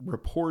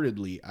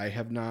 reportedly, I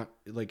have not,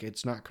 like,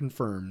 it's not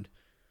confirmed,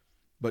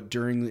 but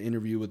during the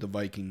interview with the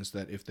Vikings,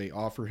 that if they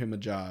offer him a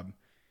job,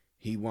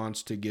 he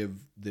wants to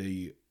give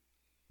the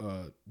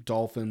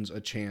Dolphins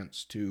a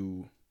chance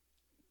to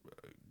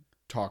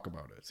talk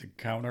about it. It's a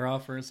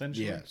counteroffer,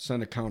 essentially. Yeah,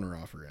 send a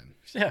counteroffer in.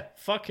 Yeah,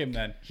 fuck him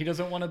then. He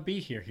doesn't want to be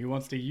here. He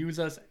wants to use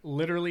us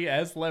literally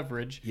as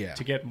leverage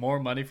to get more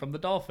money from the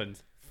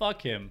Dolphins.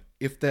 Fuck him.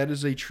 If that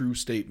is a true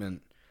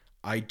statement,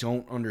 I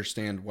don't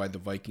understand why the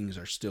Vikings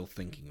are still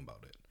thinking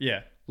about it.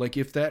 Yeah. Like,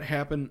 if that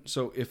happened,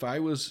 so if I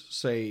was,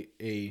 say,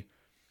 a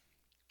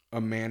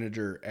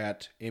manager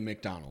at a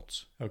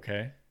McDonald's.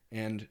 Okay.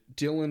 And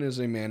Dylan is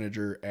a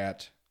manager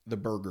at the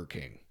Burger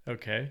King.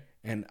 Okay.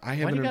 And I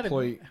have an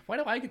employee. Why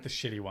do I get the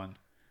shitty one?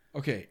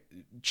 Okay,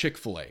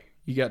 Chick-fil-A.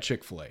 You got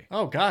Chick-fil-A.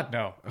 Oh, God,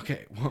 no.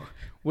 Okay, well,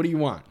 what do you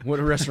want? What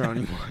restaurant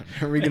do you want?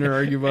 Are we going to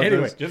argue about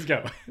anyway, this? Just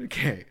go.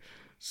 Okay,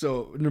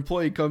 so an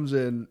employee comes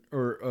in,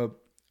 or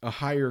a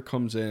hire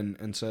comes in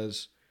and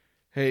says,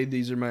 hey,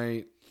 these are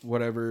my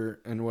whatever,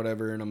 and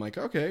I'm like,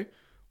 okay,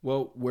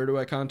 well, where do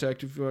I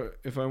contact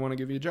if I want to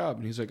give you a job?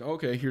 And he's like,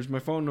 okay, here's my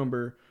phone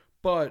number,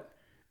 but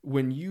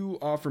when you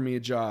offer me a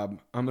job,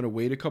 I'm going to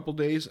wait a couple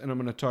days and I'm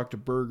going to talk to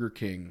Burger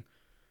King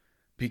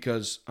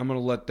because I'm going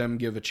to let them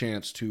give a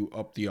chance to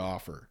up the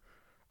offer.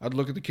 I'd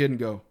look at the kid and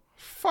go,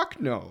 Fuck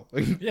no.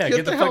 Yeah,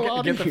 get the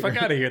fuck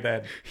out of here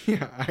then.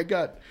 Yeah, I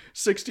got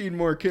 16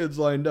 more kids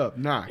lined up.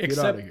 Nah, get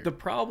out of here. The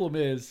problem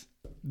is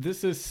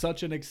this is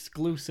such an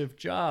exclusive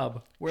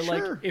job where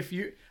Sure. like if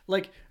you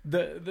like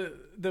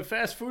the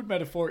fast food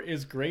metaphor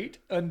is great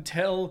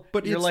until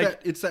But you're it's like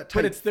it's that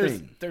type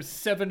thing. there's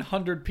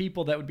 700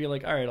 people that would be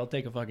like, all right, I'll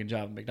take a fucking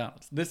job at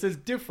McDonald's. This is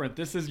different.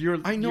 This is your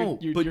I know,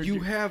 but you're-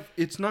 you have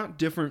it's not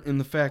different in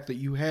the fact that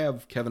you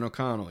have Kevin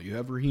O'Connell, you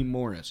have Raheem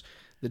Morris.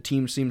 The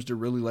team seems to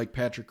really like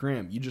Patrick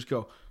Graham. You just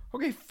go,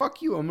 okay,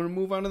 fuck you. I'm going to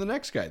move on to the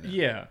next guy then.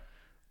 yeah.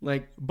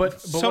 Like, But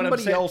what I'm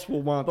somebody saying- else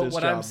will want But this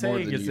what job I'm saying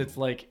more than is you. it's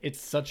like it's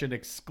such an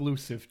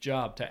exclusive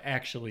job to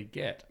actually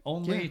get.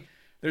 Yeah.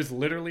 There's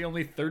literally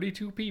only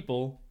 32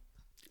 people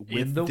in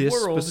With the this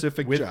world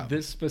specific with job.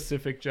 this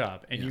specific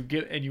job, and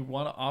you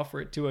want to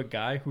offer it to a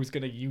guy who's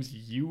going to use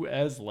you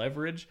as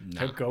leverage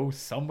to go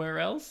somewhere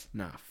else?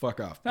 Nah, fuck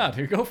off. Nah,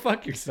 dude, go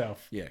fuck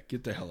yourself. Yeah,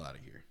 get the hell out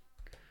of here.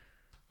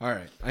 All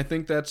right, I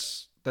think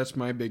that's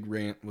my big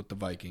rant with the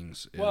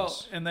Vikings. Well,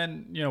 and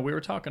then we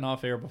were talking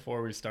off air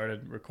before we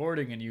started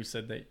recording, and you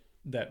said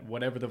that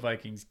whatever the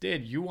Vikings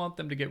did, you want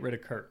them to get rid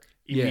of Kirk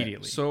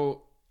immediately. Yeah,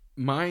 so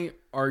my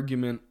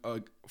argument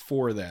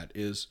for that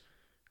is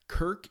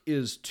Kirk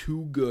is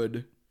too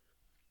good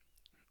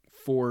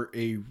for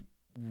a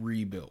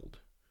rebuild.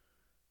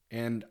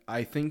 And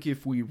I think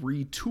if we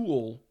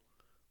retool,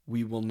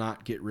 we will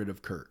not get rid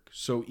of Kirk.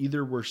 So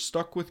either we're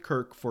stuck with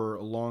Kirk for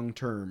a long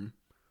term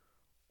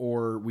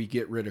or we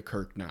get rid of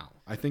Kirk now.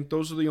 I think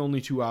those are the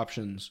only two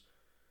options.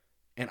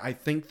 And I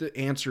think the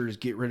answer is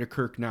get rid of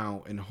Kirk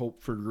now and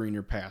hope for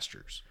greener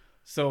pastures.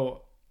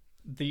 So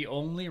the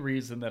only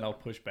reason that I'll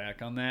push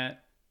back on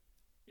that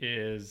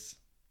is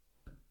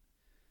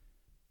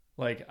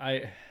like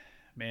I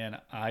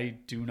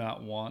do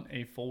not want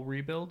a full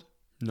rebuild.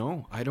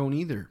 No, I don't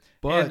either.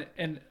 But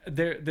and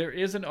there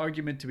is an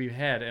argument to be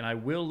had, and I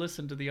will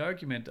listen to the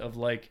argument of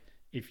like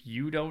if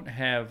you don't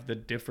have the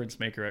difference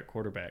maker at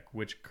quarterback,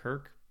 which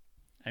Kirk,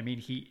 I mean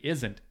he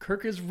isn't.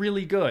 Kirk is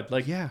really good.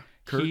 Like yeah,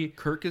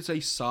 Kirk is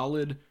a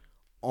solid,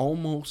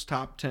 almost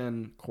top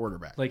 10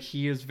 quarterback. Like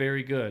he is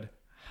very good.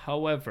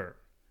 However,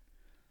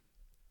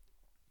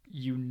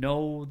 you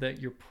know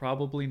that you're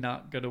probably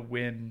not going to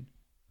win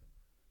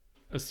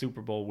a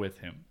Super Bowl with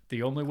him.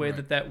 The only way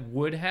that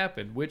would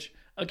happen, which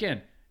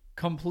again,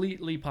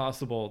 completely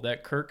possible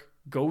that Kirk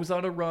goes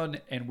on a run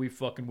and we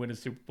fucking win a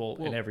Super Bowl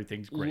and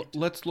everything's great.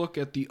 Let's look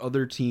at the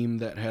other team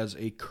that has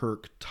a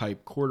Kirk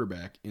type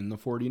quarterback in the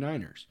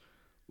 49ers.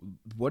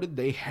 What did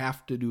they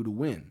have to do to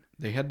win?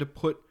 They had to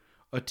put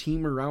a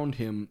team around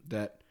him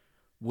that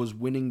was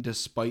winning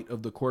despite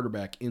of the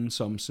quarterback in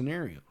some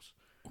scenarios.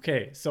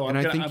 Okay, so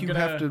I think you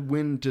have to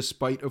win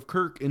despite of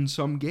Kirk in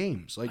some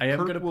games. Like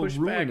Kirk will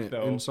ruin it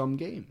in some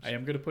games. I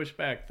am going to push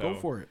back though. Go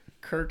for it.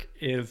 Kirk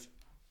is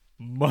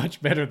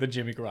much better than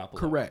Jimmy Garoppolo.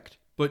 Correct.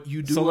 But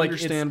you do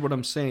understand what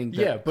I'm saying.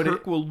 That but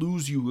Kirk will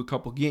lose you a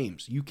couple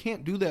games. You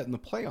can't do that in the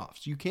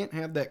playoffs. You can't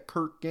have that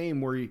Kirk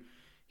game where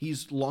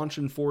he's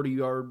launching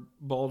 40-yard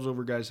balls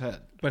over guys'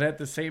 head. But at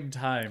the same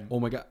time... Oh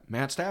my God.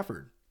 Matt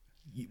Stafford.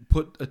 You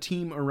put a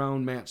team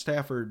around Matt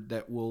Stafford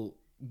that will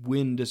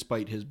win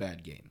despite his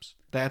bad games.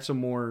 That's a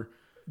more...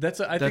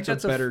 I think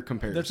that's a better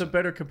comparison. That's a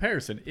better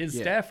comparison. Is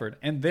Stafford,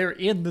 and they're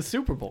in the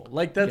Super Bowl.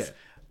 Like that's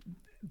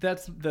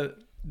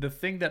the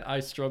thing that I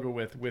struggle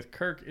with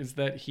Kirk is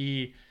that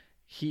he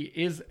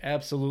is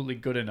absolutely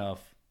good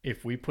enough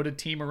if we put a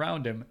team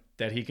around him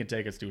that he can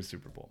take us to a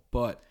Super Bowl.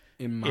 But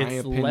in my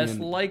it's opinion, less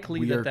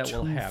likely that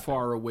will happen. We are too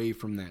far away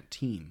from that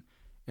team,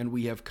 and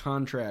we have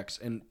contracts.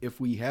 And if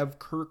we have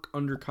Kirk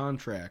under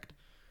contract,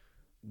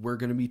 we're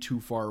going to be too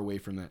far away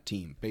from that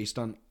team based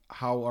on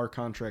how our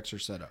contracts are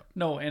set up.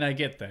 No, and I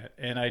get that.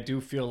 And I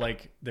do feel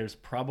like there's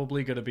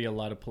probably going to be a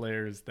lot of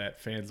players that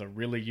fans are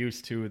really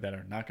used to that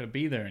are not going to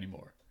be there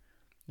anymore.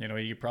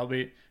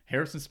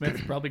 Harrison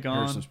Smith's probably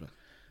gone. Harrison Smith.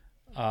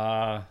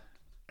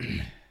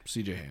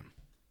 CJ Ham.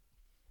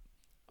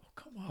 Oh,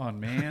 come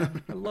on,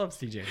 man. I love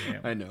CJ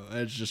Ham. I know.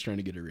 I was just trying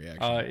to get a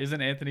reaction.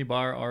 Isn't Anthony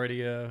Barr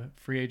already a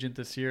free agent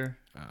this year?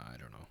 I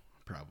don't know.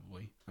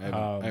 Probably. I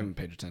haven't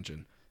paid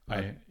attention.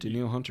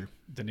 Danielle Hunter.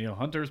 Danielle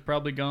Hunter's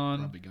probably gone.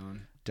 Probably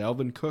gone.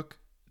 Dalvin Cook.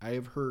 I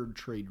have heard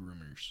trade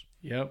rumors.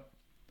 Yep.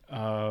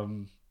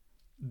 The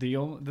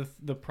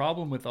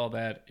problem with all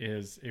that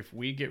is if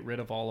we get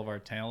rid of all of our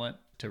talent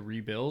to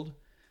rebuild,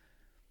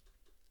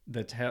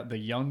 the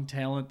young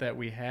talent that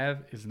we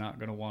have is not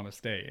going to want to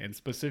stay. And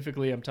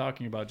specifically, I'm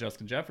talking about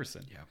Justin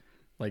Jefferson. Yeah.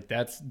 Like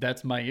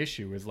that's my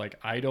issue is like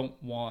I don't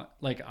want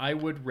I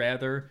would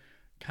rather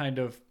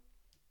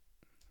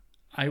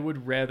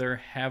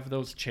have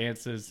those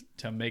chances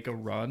to make a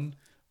run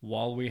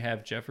while we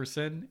have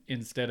Jefferson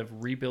instead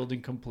of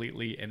rebuilding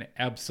completely and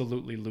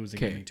absolutely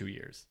losing him in 2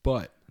 years.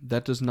 But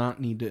that does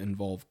not need to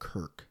involve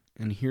Kirk.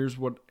 And here's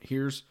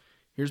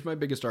my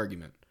biggest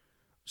argument.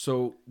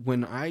 So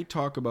when I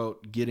talk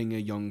about getting a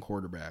young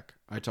quarterback,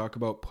 I talk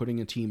about putting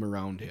a team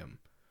around him.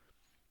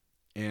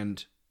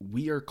 And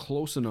we are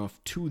close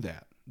enough to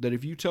that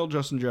if you tell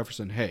Justin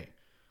Jefferson, hey,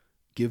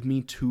 give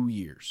me 2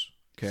 years,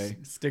 Okay.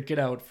 Stick it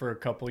out for a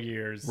couple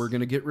years. We're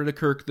going to get rid of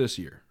Kirk this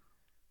year.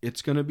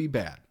 It's going to be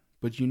bad,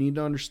 but you need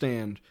to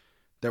understand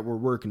that we're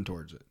working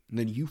towards it. And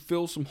then you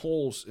fill some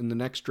holes in the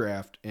next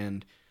draft,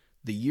 and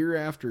the year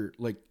after,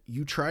 like,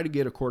 you try to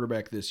get a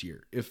quarterback this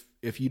year.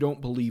 If you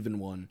don't believe in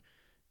one,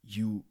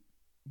 you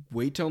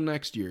wait till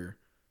next year.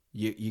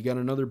 You got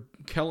another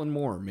Kellen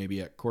Moore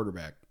maybe at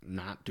quarterback,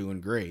 not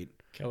doing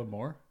great. Kellen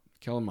Moore?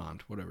 Kellen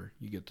Mond, whatever.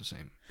 You get the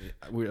same.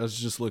 I was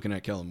just looking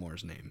at Kellen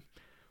Moore's name.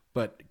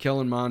 But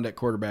Kellen Mond at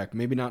quarterback,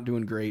 maybe not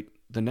doing great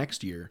the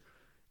next year.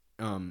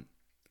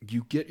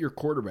 You get your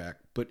quarterback,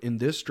 but in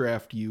this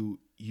draft, you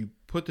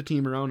put the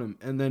team around him,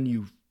 and then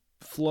you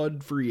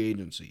flood free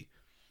agency.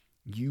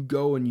 You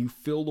go and you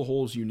fill the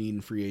holes you need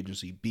in free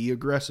agency. Be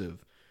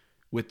aggressive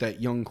with that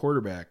young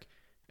quarterback,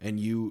 and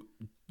you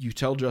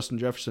tell Justin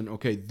Jefferson,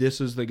 okay, this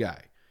is the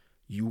guy.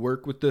 You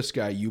work with this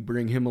guy. You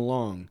bring him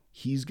along.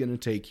 He's going to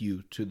take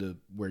you to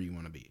where you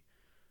want to be.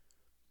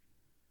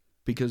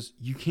 Because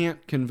you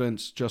can't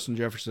convince Justin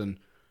Jefferson,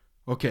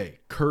 okay,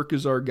 Kirk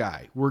is our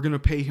guy. We're going to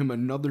pay him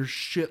another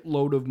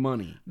shitload of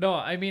money. No,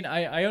 I mean,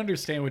 I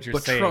understand what you're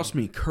saying. But trust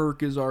me,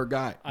 Kirk is our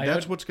guy.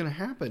 That's what's going to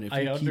happen if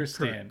you keep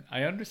Kirk.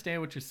 I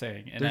understand what you're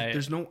saying. And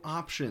there's no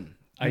option.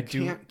 You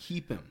can't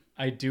keep him.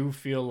 I do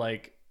feel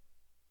like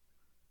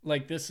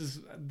this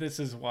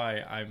is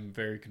why I'm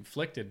very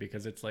conflicted,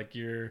 because it's like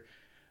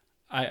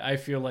I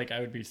feel like I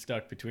would be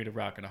stuck between a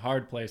rock and a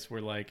hard place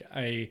where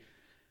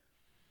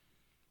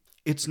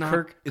it's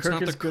not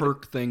the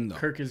Kirk thing though.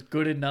 Kirk is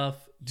good enough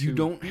to you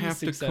don't be have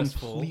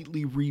successful. To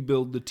completely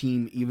rebuild the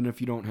team even if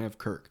you don't have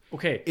Kirk.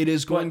 Okay. It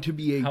is going to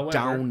be a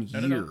down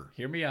year. No.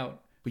 Hear me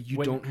out. But you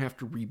don't have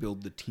to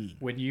rebuild the team.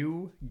 When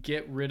you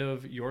get rid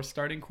of your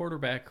starting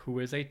quarterback, who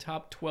is a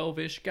top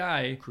 12-ish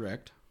guy,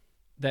 correct,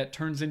 that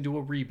turns into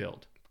a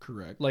rebuild.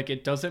 Correct. Like,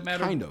 it doesn't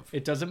matter. Kind of.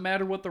 It doesn't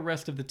matter what the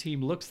rest of the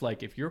team looks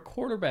like. If your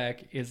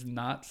quarterback is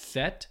not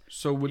set,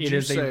 it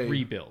is a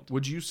rebuild.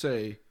 Would you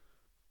say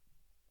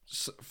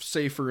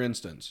for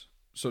instance,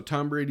 so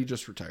Tom Brady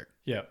just retired.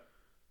 Yeah.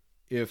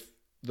 If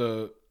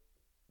the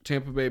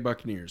Tampa Bay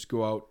Buccaneers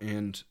go out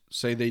and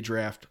say they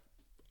draft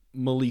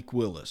Malik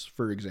Willis,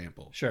 for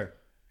example. Sure.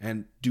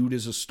 And dude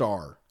is a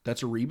star,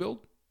 that's a rebuild?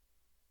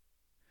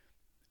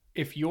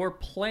 If your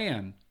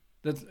plan...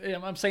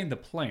 I'm saying the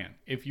plan.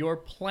 If your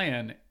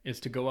plan is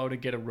to go out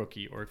and get a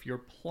rookie, or if your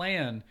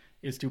plan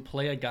is to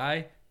play a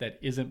guy that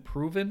isn't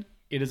proven,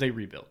 it is a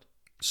rebuild.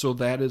 So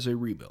that is a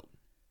rebuild.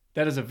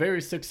 That is a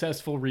very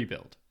successful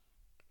rebuild.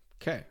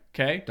 Okay.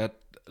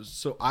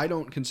 So I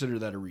don't consider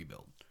that a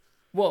rebuild.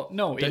 Well,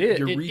 no, it is.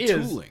 You're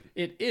retooling.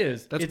 It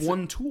is. That's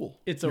one tool.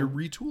 You're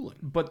retooling.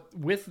 But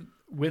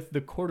with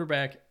the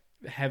quarterback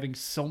having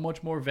so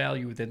much more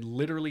value than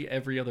literally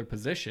every other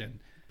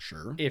position...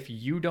 Sure. If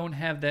you don't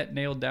have that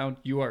nailed down,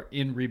 you are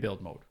in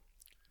rebuild mode.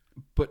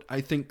 But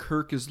I think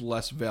Kirk is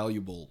less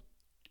valuable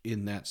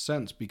in that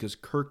sense because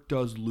Kirk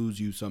does lose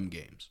you some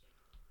games.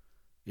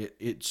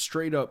 It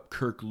straight up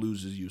Kirk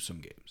loses you some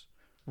games.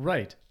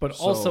 Right. But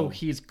also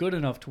he's good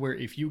enough to where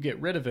if you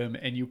get rid of him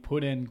and you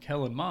put in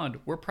Kellen Mond,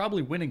 we're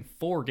probably winning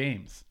 4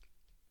 games.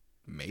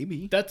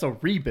 Maybe. That's a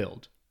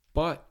rebuild.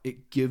 But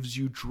it gives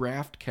you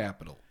draft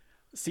capital.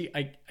 See,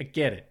 I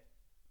get it.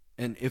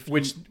 And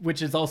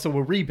which is also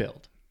a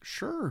rebuild.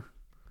 Sure.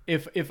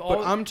 But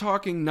I'm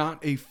talking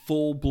not a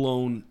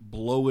full-blown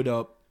blow it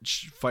up,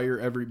 fire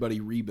everybody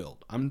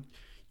rebuild.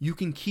 You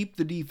can keep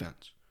the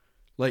defense.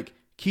 Like,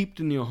 keep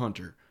Danielle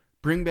Hunter.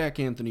 Bring back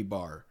Anthony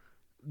Barr.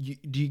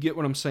 Do you get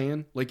what I'm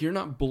saying? Like, you're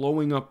not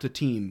blowing up the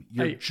team.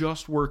 You're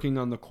just working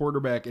on the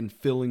quarterback and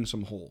filling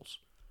some holes.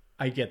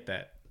 I get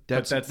that.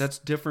 That's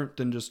different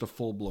than just a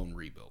full-blown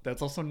rebuild.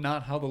 That's also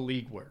not how the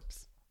league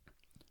works.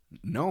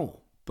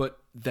 No, but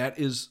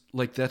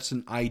that's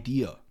an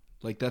idea.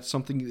 Like, that's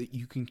something that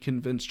you can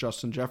convince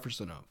Justin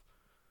Jefferson of.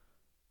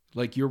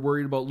 Like, you're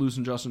worried about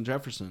losing Justin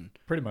Jefferson.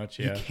 Pretty much,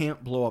 yeah. You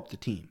can't blow up the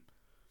team.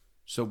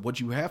 So what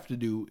you have to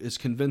do is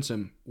convince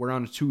him we're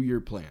on a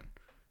 2-year plan.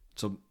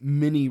 It's a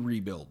mini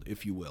rebuild,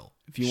 if you will.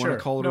 If you want to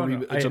call it a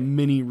rebuild, it's a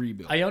mini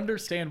rebuild. I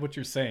understand what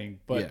you're saying,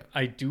 but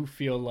I do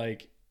feel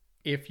like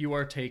if you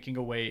are taking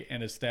away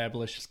an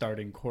established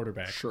starting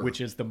quarterback,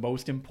 which is the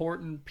most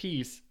important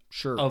piece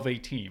of a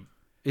team,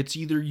 it's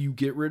either you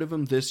get rid of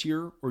him this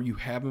year or you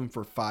have him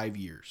for 5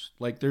 years.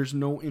 Like, there's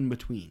no in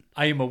between.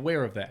 I am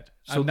aware of that.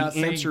 So the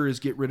answer is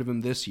get rid of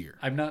him this year.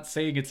 I'm not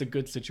saying it's a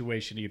good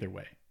situation either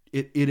way.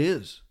 It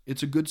is.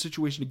 It's a good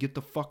situation to get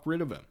the fuck rid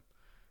of him.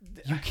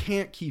 You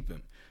can't keep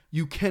him.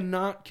 You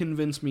cannot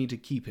convince me to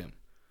keep him.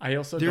 I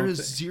also there is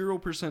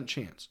 0%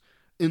 chance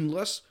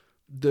unless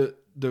the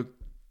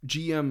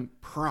GM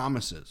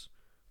promises,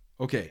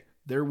 okay,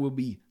 there will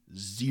be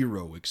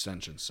 0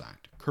 extensions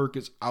signed. Kirk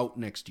is out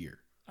next year.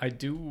 I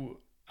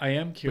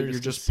am curious. But you're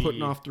just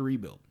putting off the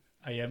rebuild.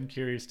 I am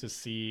curious to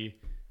see.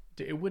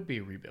 It would be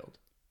a rebuild.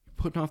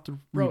 Putting off the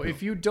rebuild. Bro,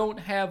 if you don't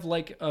have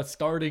like a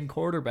starting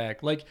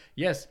quarterback, like,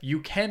 yes, you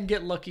can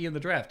get lucky in the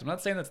draft. I'm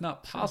not saying that's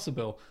not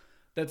possible.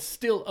 That's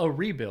still a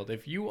rebuild.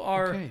 If you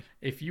are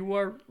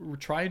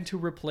trying to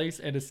replace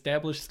an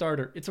established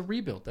starter, it's a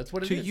rebuild. That's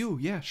what it is. To you,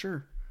 yeah,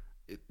 sure.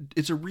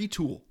 it's a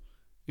retool.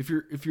 If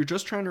you're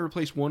just trying to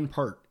replace one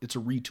part, it's a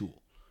retool.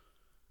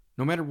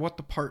 No matter what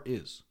the part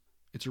is,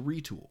 it's a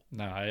retool.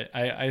 No,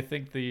 I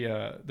think the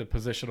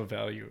positional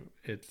value,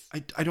 it's...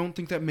 I don't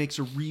think that makes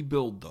a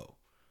rebuild, though.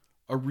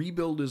 A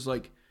rebuild is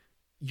like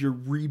you're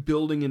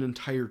rebuilding an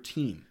entire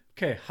team.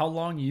 Okay, how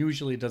long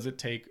usually does it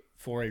take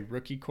for a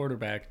rookie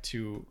quarterback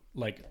to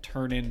like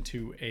turn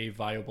into a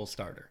viable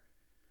starter?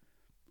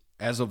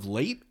 As of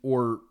late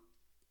or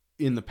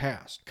in the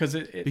past? Because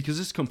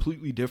it's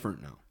completely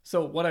different now.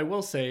 So what I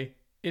will say,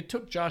 it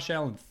took Josh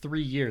Allen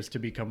 3 years to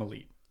become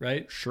elite,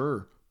 right?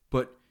 Sure,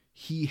 but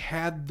he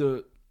had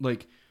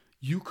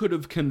you could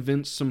have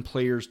convinced some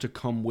players to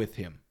come with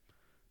him.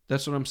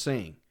 That's what I'm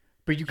saying.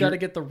 But you got to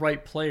get the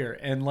right player,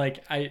 and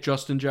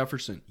Justin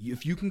Jefferson.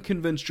 If you can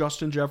convince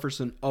Justin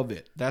Jefferson of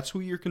it, that's who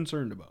you're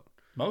concerned about.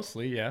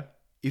 Mostly, yeah.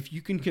 If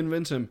you can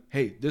convince him,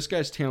 hey, this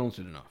guy's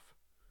talented enough,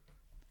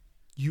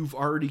 you've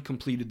already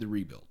completed the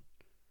rebuild.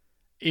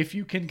 If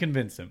you can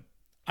convince him,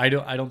 I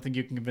don't think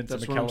you can convince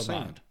him of Kellen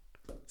Mond.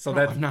 So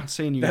I'm not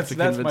saying you have to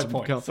convince him. That's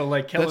my point. So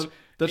like Kellen,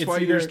 that's why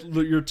you're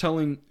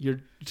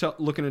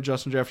looking at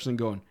Justin Jefferson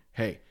going,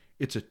 hey,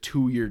 it's a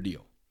 2-year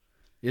deal.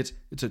 It's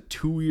a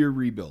 2-year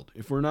rebuild.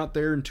 If we're not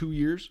there in 2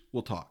 years,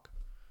 we'll talk.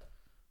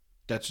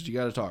 That's what you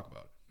got to talk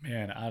about.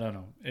 Man, I don't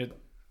know.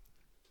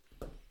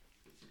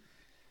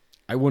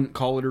 I wouldn't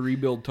call it a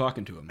rebuild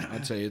talking to him.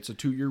 I'd say it's a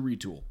 2-year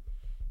retool.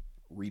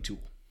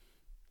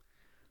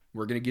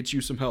 We're going to get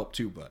you some help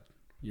too, bud.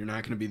 You're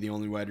not going to be the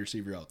only wide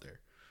receiver out there.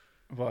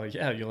 Well,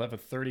 yeah, you'll have a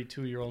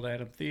 32-year-old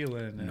Adam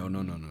Thielen. No.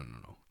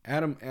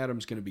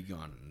 Adam's going to be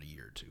gone in a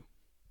year or two.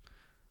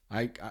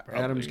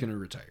 Adam's going to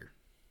retire.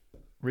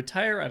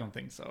 Retire? I don't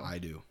think so. I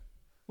do.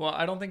 Well,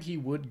 I don't think he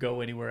would go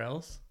anywhere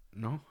else.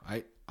 No,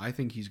 I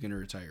think he's going to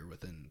retire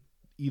within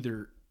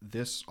either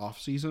this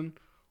offseason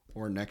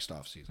or next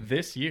offseason.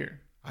 This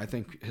year? I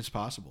think it's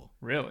possible.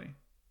 Really?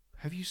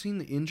 Have you seen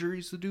the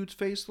injuries the dude's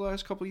faced the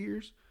last couple of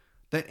years?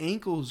 That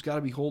ankle has got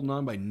to be holding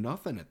on by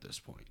nothing at this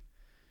point.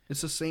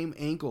 It's the same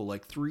ankle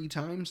like 3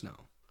 times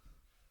now.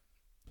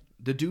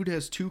 The dude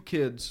has 2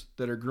 kids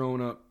that are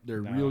growing up.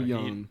 They're real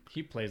young.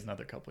 He plays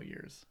another couple of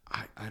years.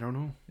 I don't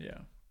know. Yeah.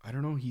 I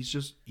don't know. He's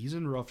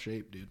in rough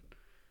shape, dude.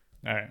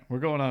 All right. We're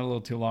going on a little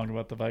too long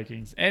about the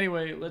Vikings.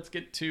 Anyway, let's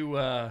get to...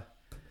 All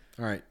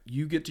right.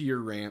 You get to your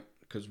rant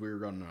because we're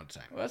running out of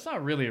time. Well, that's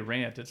not really a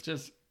rant. It's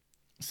just...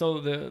 So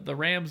the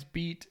Rams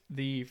beat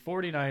the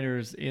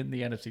 49ers in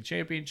the NFC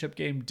Championship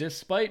game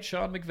despite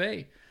Sean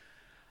McVay.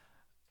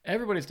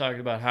 Everybody's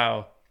talking about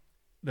how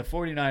the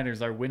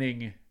 49ers are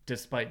winning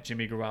despite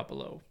Jimmy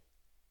Garoppolo.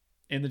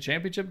 In the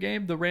championship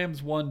game, the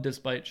Rams won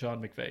despite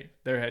Sean McVay,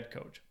 their head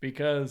coach,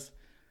 because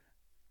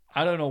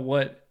I don't know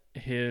what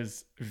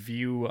his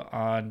view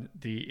on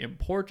the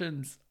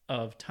importance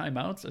of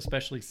timeouts,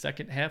 especially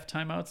second half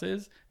timeouts,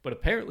 is, but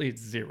apparently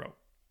it's 0.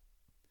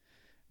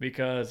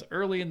 Because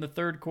early in the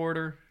third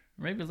quarter,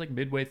 maybe it was like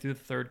midway through the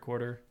third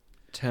quarter.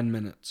 10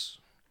 minutes.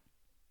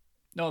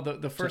 No,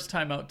 the first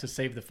timeout to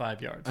save the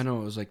 5 yards. I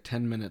know, it was like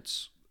 10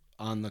 minutes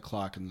on the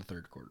clock in the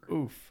third quarter.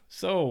 Oof.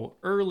 So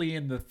early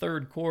in the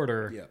third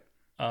quarter,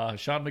 yeah.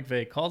 Sean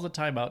McVay calls a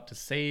timeout to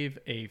save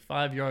a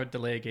 5-yard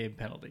delay game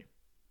penalty,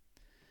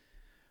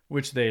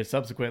 which they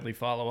subsequently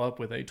follow up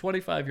with a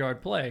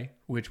 25-yard play,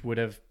 which would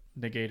have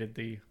negated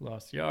the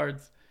lost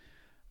yards.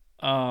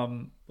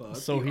 But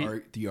so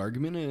the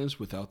argument is,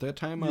 without that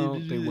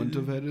timeout, they wouldn't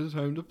have had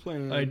time to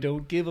plan. I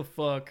don't give a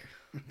fuck.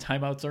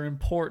 Timeouts are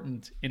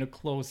important in a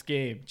close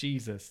game.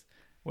 Jesus.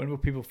 When will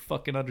people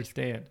fucking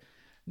understand?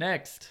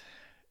 Next,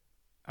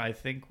 I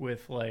think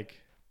with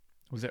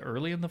was it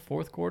early in the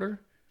fourth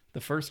quarter? The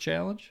first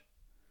challenge?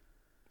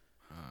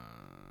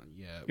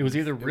 Yeah. It was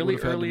either really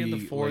early in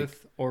the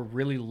fourth or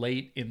really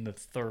late in the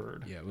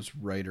third. Yeah, it was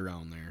right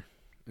around there.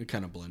 It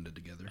kind of blended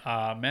together.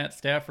 Matt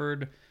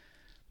Stafford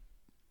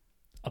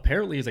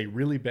apparently is a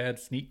really bad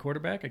sneak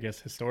quarterback. I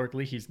guess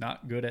historically he's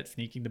not good at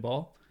sneaking the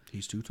ball.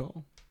 He's too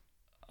tall.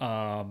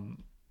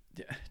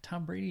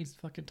 Tom Brady's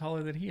fucking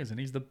taller than he is, and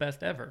he's the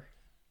best ever.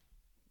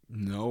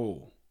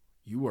 No,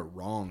 you are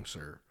wrong,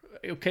 sir.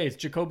 Okay, it's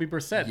Jacoby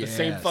Brissett, yes.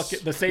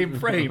 the same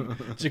frame.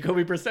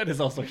 Jacoby Brissett is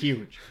also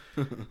huge.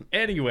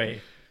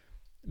 Anyway,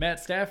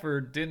 Matt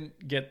Stafford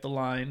didn't get the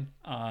line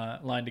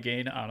to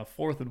gain on a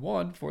 4th and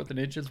 1, 4th and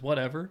inches,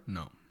 whatever.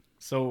 No.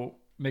 So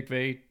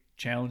McVay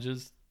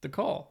challenges the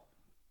call.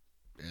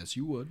 As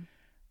you would.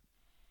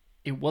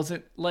 It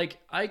wasn't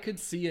I could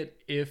see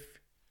it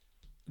if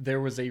there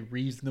was a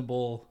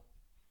reasonable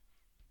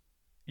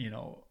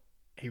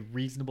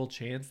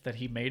chance that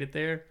he made it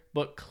there,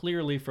 but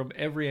clearly from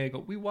every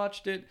angle, we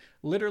watched it,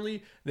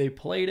 literally they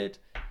played it,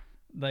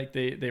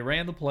 they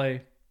ran the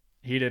play,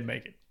 he didn't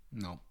make it.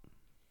 No.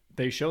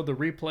 They showed the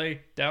replay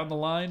down the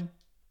line,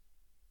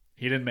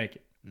 he didn't make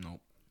it.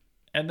 No.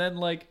 And then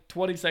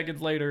 20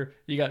 seconds later,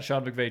 you got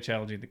Sean McVay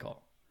challenging the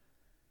call.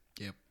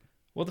 Yep.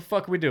 What the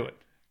fuck are we doing?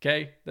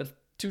 Okay, that's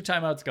 2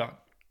 timeouts gone.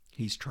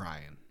 He's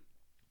trying.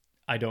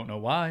 I don't know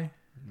why.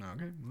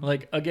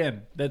 Okay.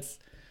 Again,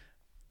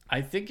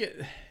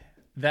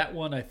 that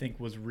one I think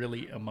was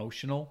really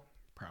emotional.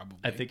 Probably.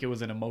 I think it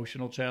was an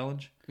emotional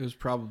challenge. It was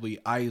probably,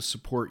 I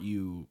support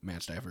you,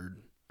 Matt Stafford.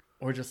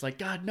 Or just like,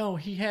 God, no,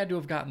 he had to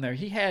have gotten there.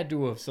 He had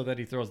to have, so that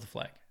he throws the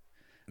flag.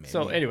 Maybe.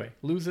 So anyway,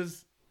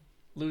 loses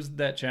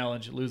that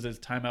challenge, loses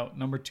timeout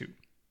number 2.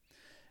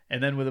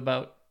 And then with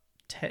about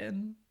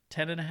 10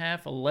 and a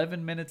half,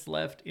 11 minutes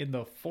left in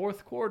the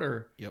fourth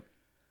quarter, Yep.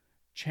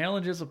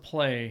 challenges a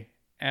play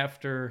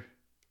after.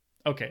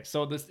 Okay,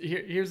 so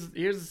here's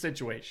the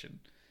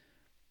situation.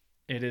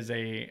 It is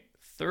a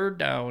third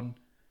down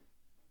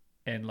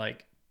and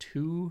like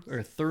 2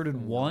 or third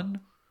and 1.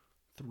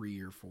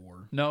 3 or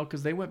 4. No,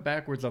 because they went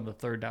backwards on the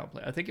third down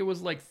play. I think it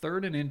was like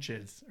 3rd and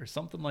inches or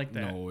something like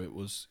that. No, it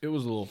was a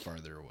little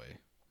farther away.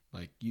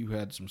 Like you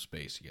had some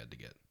space you had to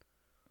get.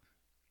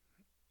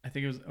 I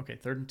think it was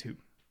 3rd and 2.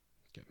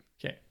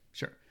 Okay,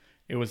 sure.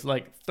 It was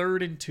like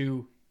 3rd and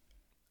 2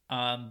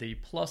 on the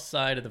plus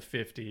side of the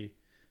 50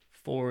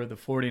 for the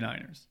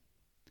 49ers.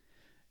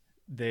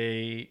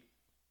 They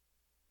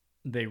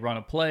run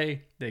a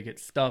play, they get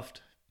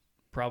stuffed,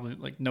 probably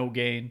like no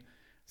gain.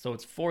 So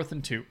it's 4th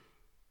and 2.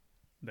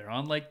 They're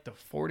on like the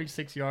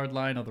 46-yard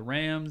line of the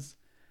Rams.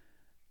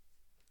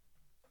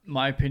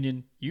 My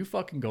opinion, you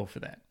fucking go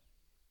for that.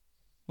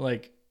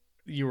 Like,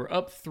 you were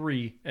up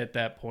 3 at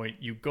that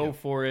point. You go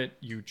for it.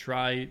 You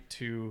try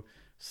to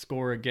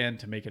score again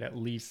to make it at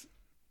least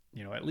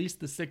the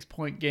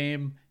 6-point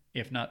game,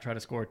 if not try to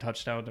score a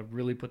touchdown to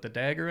really put the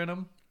dagger in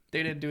them.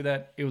 They didn't do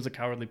that. It was a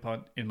cowardly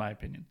punt, in my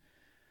opinion.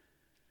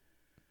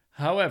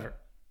 However,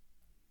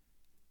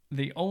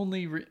 the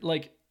only,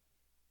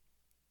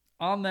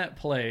 on that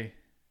play,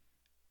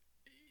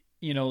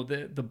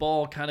 the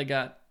ball kind of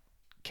got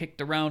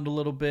kicked around a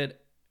little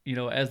bit,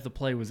 as the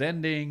play was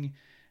ending.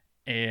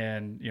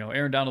 And,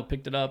 Aaron Donald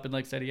picked it up and,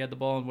 like I said, he had the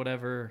ball and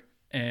whatever.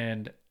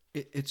 And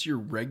it's your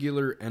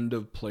regular end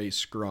of play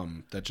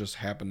scrum that just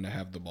happened to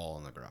have the ball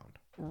on the ground.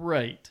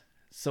 Right.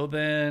 So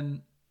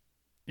then,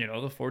 the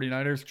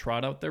 49ers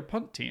trot out their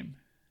punt team.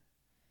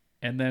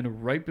 And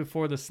then right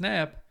before the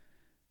snap,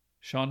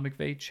 Sean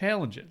McVay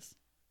challenges.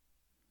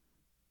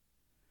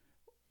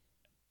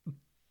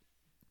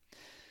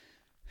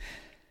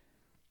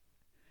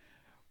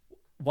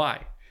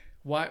 Why?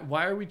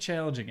 Why are we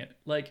challenging it?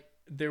 Like,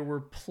 there were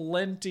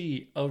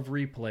plenty of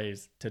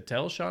replays to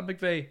tell Sean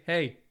McVay,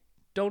 hey,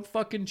 don't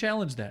fucking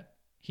challenge that.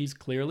 He's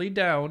clearly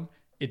down.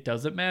 It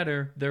doesn't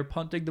matter. They're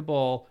punting the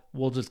ball.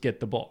 We'll just get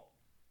the ball.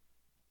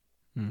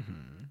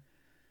 Mm-hmm.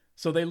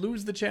 So they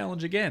lose the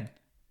challenge again.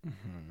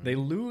 Mm-hmm. They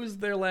lose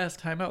their last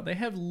timeout. They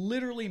have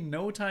literally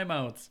no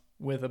timeouts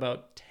with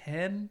about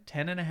 10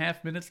 and a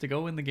half minutes to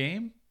go in the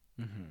game.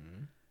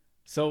 Mm-hmm.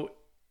 So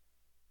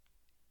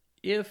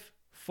if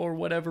for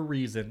whatever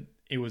reason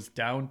it was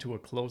down to a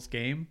close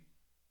game,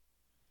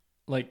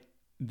 like,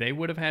 they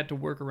would have had to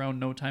work around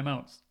no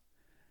timeouts.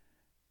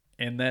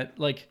 And that,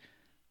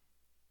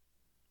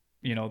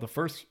 the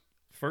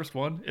first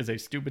one is a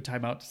stupid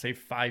timeout to save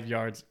 5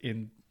 yards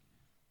in,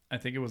 I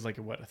think it was a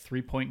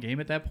 3-point game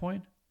at that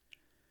point?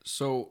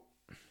 So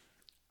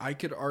I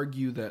could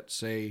argue that,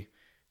 say,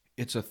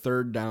 it's a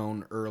third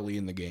down early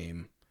in the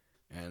game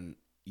and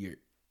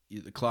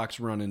the clock's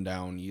running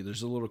down.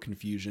 There's a little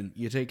confusion.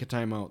 You take a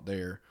timeout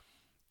there.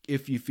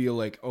 If you feel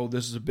like, oh,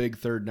 this is a big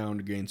third down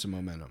to gain some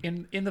momentum.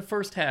 In the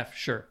first half,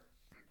 sure.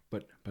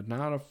 But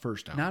not a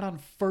first down. Not on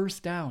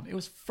first down. It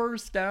was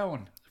first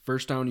down.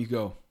 First down, you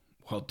go,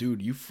 well,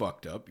 dude, you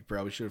fucked up. You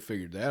probably should have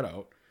figured that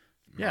out.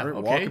 Yeah, right,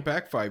 okay. Walk it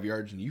back 5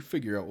 yards, and you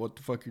figure out what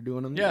the fuck you're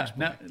doing on the next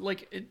play.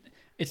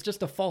 It's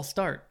just a false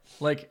start.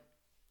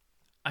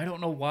 I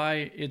don't know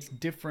why it's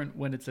different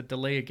when it's a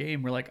delay a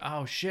game. We're like,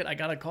 oh shit, I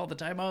gotta call the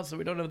timeout so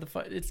we don't have the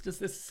fight. It's just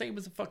the same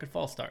as a fucking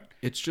false start.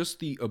 It's just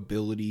the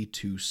ability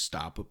to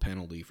stop a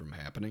penalty from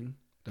happening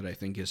that I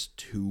think is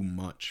too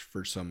much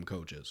for some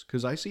coaches.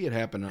 Because I see it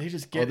happen. They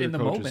just get in the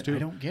moment. Too. I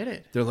don't get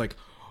it. They're like,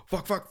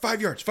 fuck,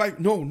 5 yards,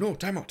 5. No,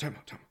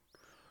 timeout.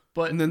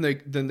 But and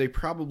then they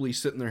probably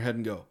sit in their head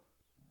and go,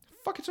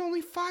 fuck, it's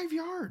only 5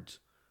 yards.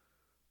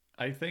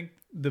 I think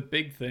the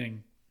big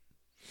thing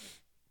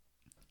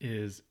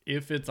is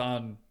if it's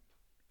on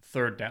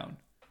third down.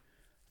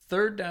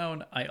 Third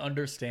down, I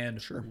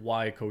understand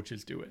why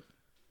coaches do it.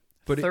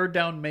 But third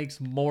down makes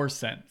more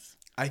sense.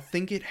 I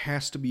think it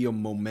has to be a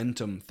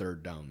momentum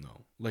third down,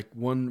 though. Like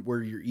one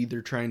where you're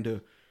either trying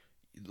to,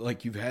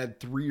 you've had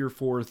 3 or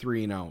 4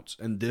 3-and-outs,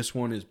 and this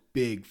one is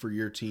big for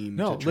your team.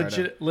 No,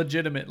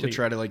 legitimately. To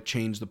try to,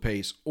 change the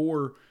pace.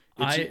 Or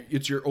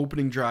it's your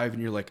opening drive,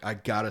 and you're like, I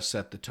gotta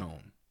set the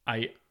tone.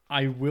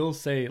 I will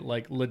say,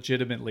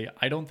 legitimately,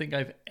 I don't think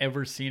I've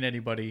ever seen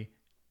anybody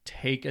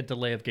take a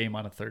delay of game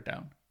on a third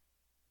down.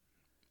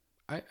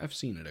 I've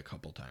seen it a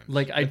couple times.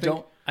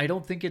 I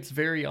don't think it's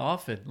very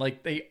often.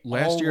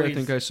 Last year, I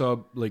think I saw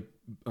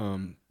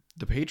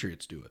the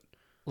Patriots do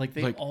it.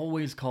 They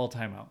always call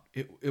timeout.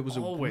 It was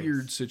always a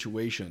weird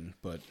situation,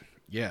 but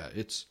yeah,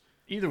 it's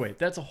either way.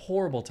 That's a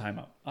horrible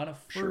timeout on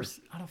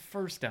a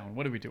first down.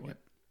 What are we doing? Yep.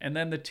 And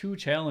then the 2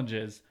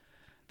 challenges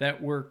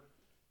that were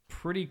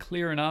pretty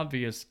clear and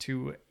obvious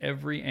to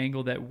every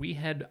angle that we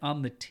had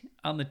on the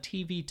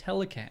TV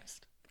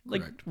telecast.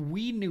 Correct.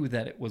 We knew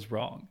that it was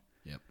wrong.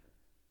 Yep.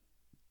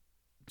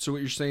 So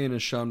what you're saying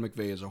is Sean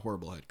McVay is a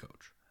horrible head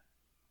coach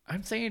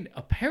I'm saying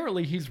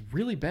apparently he's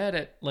really bad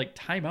at like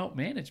timeout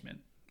management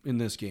in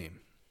this game.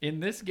 in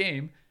this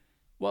game.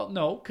 Well,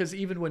 no, because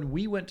even when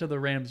we went to the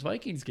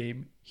Rams-Vikings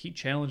game, he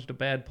challenged a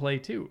bad play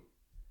too.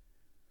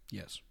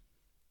 Yes.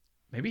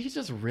 Maybe he's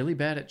just really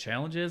bad at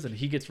challenges and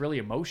he gets really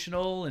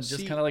emotional and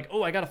just See- kind of like,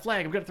 oh, I got a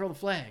flag. I'm going to throw the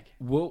flag.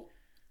 Well,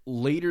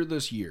 later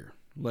this year,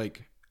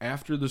 like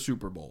after the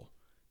Super Bowl,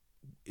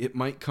 it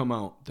might come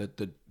out that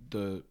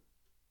the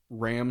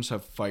Rams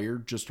have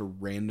fired just a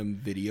random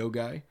video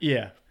guy,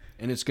 Yeah.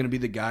 and it's going to be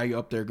the guy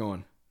up there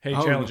going, Hey,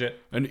 "Oh, challenge no." it.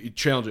 And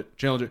challenge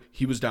it.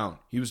 He was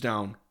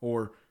down,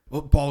 or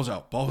oh, ball's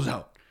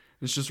out.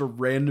 It's just a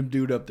random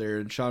dude up there,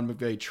 and Sean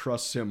McVay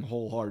trusts him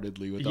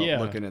wholeheartedly without Yeah.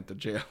 looking at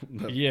the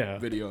Yeah.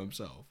 video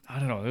himself. I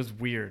don't know. It was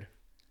weird.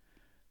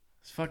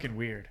 It's fucking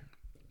weird.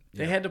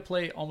 They Yeah. had to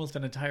play almost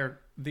the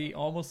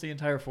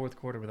entire fourth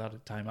quarter without a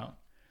timeout.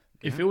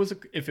 If it was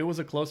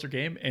a closer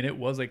game, and it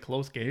was a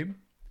close game,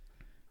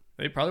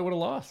 they probably would have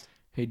lost.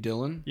 Hey,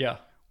 Dylan, Yeah.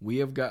 we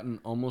have gotten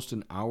almost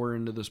an hour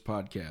into this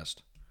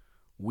podcast.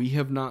 We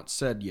have not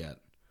said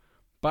yet.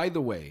 By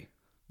the way,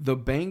 the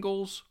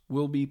Bengals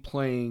will be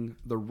playing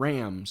the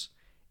Rams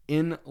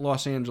in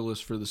Los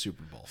Angeles for the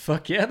Super Bowl.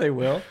 Fuck yeah, they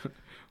will.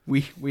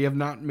 We have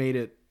not made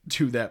it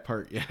to that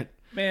part yet.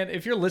 Man,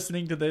 if you're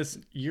listening to this,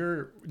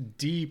 you're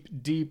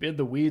deep in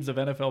the weeds of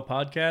NFL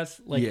podcasts.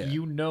 Like, Yeah.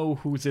 you know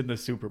who's in the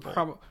Super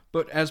Bowl.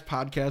 But as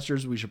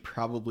podcasters, we should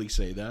probably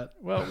say that.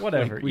 Well,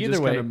 whatever. We Either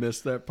just way, kind of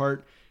missed that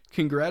part.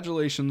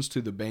 Congratulations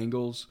to the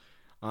Bengals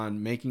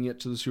on making it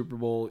to the Super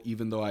Bowl,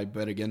 even though I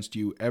bet against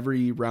you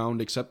every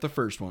round except the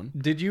first one.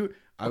 did you?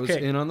 I was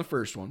in on the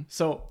first one.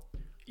 So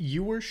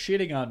you were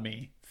shitting on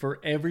me for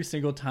every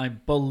single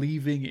time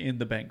believing in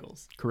the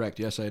Bengals. Correct.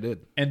 Yes, I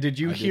did. And did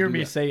you I did hear do me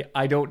that. say,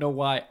 I don't know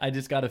why, I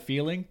just got a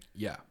feeling?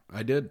 Yeah,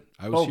 I did.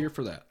 I was Oh, here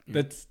for that. Yeah.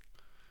 That's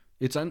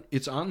It's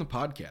on the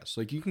podcast.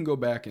 Like you can go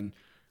back and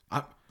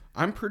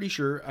I'm pretty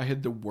sure I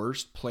had the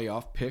worst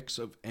playoff picks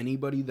of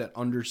anybody that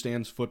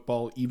understands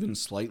football even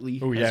slightly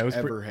has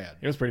ever had.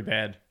 It was pretty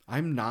bad.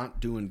 I'm not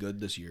doing good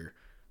this year.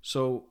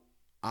 So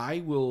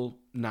I will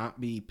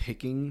not be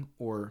picking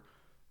or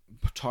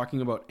talking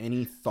about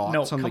any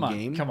thoughts on the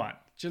game. Come on.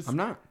 Just I'm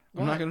not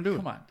going to do it.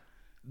 Come on.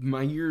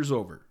 My year's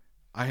over.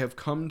 I have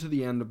come to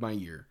the end of my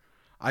year.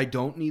 I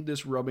don't need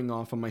this rubbing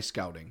off on my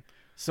scouting.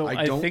 So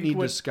I don't think need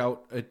what, to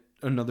scout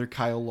another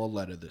Kyle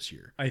Lauletta this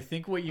year. I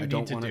think what you I need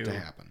don't to want do it to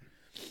happen.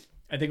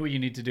 I think what you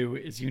need to do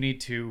is you need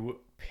to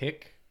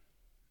pick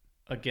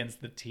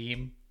against the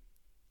team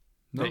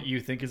No. that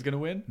you think is going to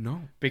win.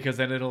 No. Because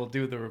then it'll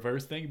do the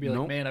reverse thing. Be like,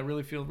 No. man, I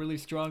really feel really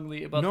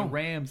strongly about the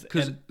Rams.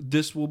 Because And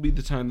this will be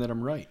the time that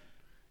I'm right.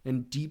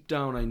 And deep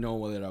down, I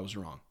know that I was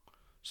wrong.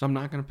 So I'm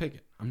not going to pick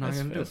it. I'm not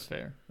going to do it. that's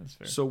fair. That's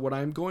fair. So what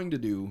I'm going to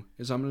do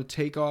is I'm going to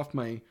take off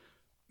my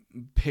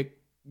pick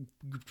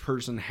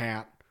person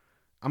hat.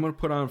 I'm going to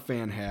put on a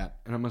fan hat.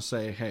 And I'm going to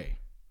say, hey.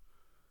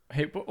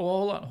 Hey, but,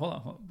 hold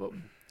on. But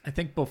I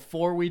think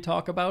before we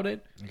talk about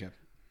it, Okay.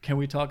 can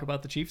we talk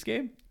about the Chiefs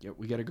game? Yeah,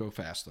 we got to go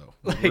fast, though.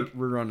 Like-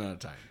 we're running out of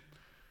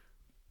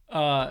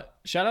time.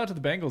 Shout out to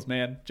the Bengals,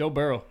 man. Joe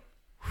Burrow.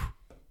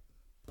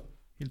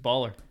 He's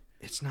baller.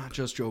 It's not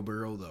just Joe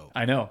Burrow, though.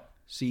 I know.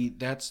 See,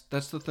 that's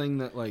the thing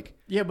that, like,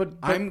 Yeah, but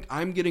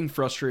I'm getting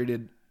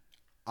frustrated.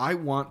 I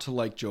want to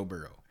like Joe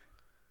Burrow.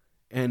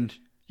 And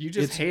you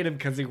just it's- hate him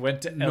because he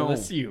went to No.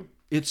 LSU.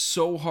 it's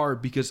so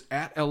hard because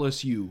at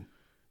LSU,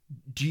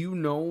 do you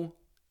know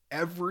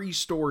every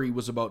story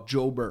was about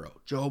Joe Burrow?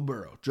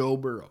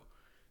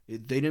 They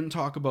didn't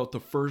talk about the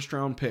first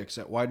round picks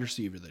at wide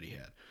receiver that he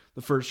had,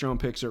 the first round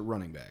picks at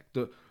running back,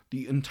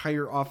 the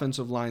entire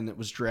offensive line that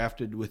was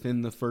drafted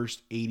within the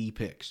first 80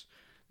 picks,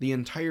 the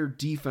entire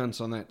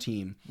defense on that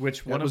team,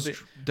 Which one of the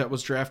that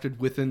was drafted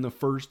within the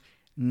first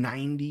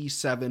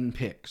 97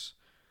 picks.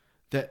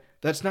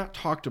 That's not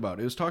talked about.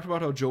 It was talked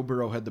about how Joe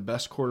Burrow had the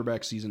best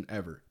quarterback season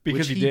ever.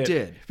 because which he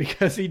did.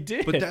 Because he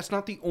did. But that's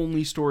not the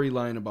only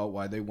storyline about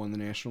why they won the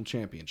national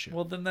championship.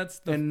 well, then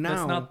that's And that's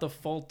now- not the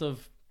fault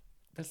of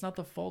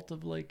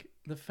like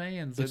the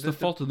fans. it's the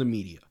fault of the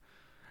media.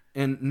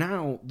 And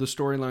now the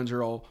storylines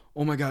are all,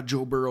 oh my God,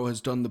 Joe Burrow has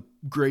done the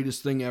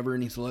greatest thing ever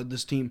and he's led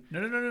this team.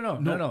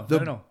 No.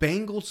 The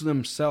Bengals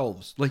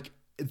themselves, like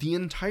the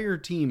entire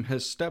team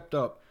has stepped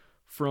up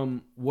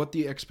from what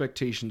the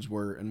expectations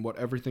were and what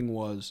everything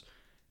was.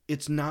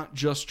 It's not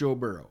just Joe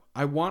Burrow.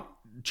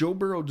 Joe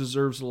Burrow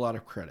deserves a lot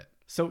of credit,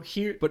 So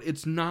here, but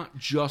it's not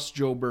just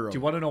Joe Burrow. do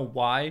you want to know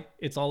why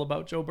it's all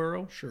about Joe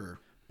Burrow? Sure.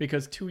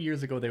 Because 2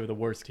 years ago they were the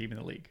worst team in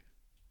the league.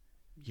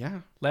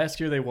 Yeah. Last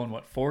year they won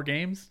 4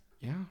 games.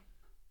 Yeah.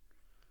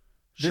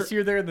 This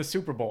year they're in the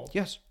Super Bowl.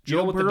 Yes. You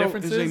know Joe what the Burrow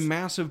difference is is? a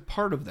massive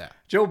part of that.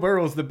 Joe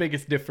Burrow's the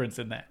biggest difference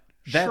in that.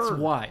 That's Sure.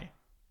 why.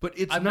 But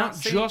it's I'm not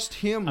saying- just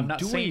him I'm not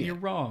doing saying it. you're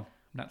wrong.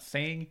 I'm not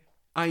saying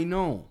I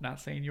know.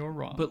 you're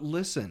wrong. But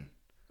listen,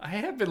 I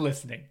have been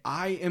listening.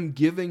 I am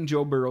giving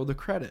Joe Burrow the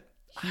credit.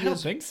 I don't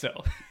think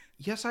so.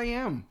 Yes, I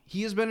am.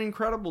 He has been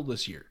incredible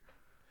this year.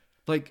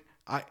 Like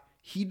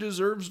he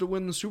deserves to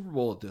win the Super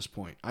Bowl at this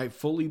point. I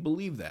fully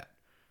believe that.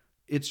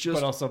 it's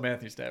just But also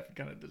Matthew Stafford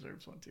kind of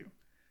deserves one too.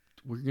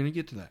 we're gonna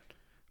get to that.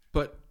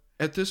 But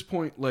at this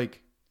point,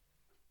 like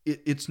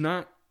it's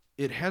not.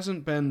 It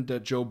hasn't been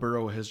that Joe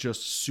Burrow has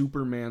just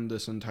Superman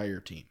this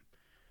entire team.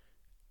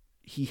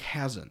 He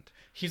hasn't.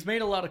 He's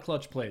made a lot of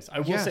clutch plays.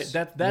 I will say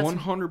that's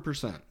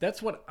 100%.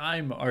 That's what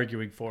I'm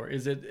arguing for.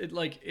 Is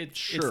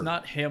it's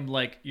not him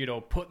like, you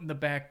know, putting the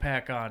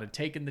backpack on and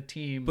taking the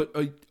team. But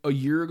a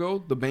year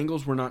ago, the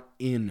Bengals were not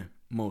in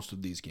most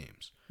of these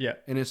games. Yeah.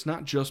 And it's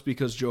not just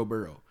because Joe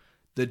Burrow.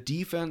 The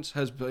defense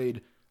has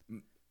played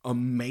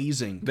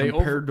amazing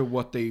compared to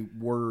what they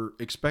were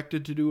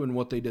expected to do and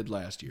what they did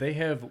last year. They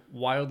have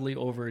wildly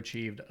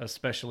overachieved,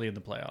 especially in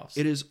the playoffs.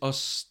 It is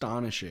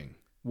astonishing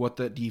what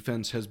that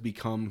defense has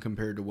become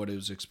compared to what it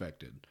was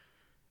expected.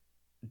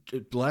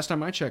 Last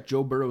time I checked,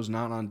 Joe Burrow is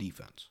not on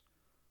defense.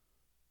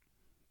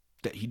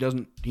 That he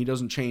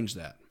doesn't change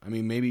that. I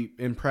mean, maybe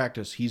in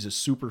practice he's a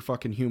super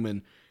fucking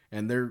human,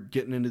 and they're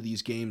getting into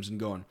these games and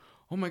going,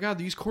 "Oh my god,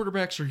 these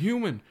quarterbacks are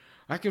human.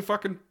 I can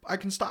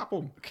stop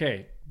them."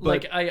 Okay, But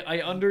like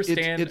I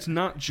understand. It's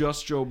not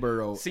just Joe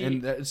Burrow,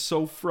 and that it's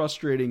so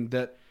frustrating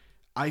that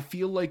I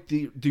feel like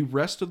the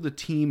rest of the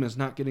team is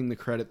not getting the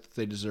credit that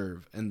they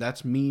deserve, and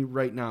that's me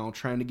right now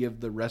trying to give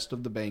the rest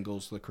of the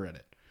Bengals the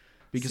credit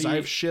because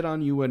I've shit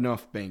on you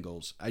enough,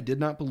 Bengals. I did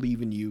not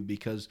believe in you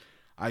because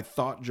I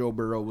thought Joe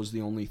Burrow was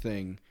the only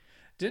thing.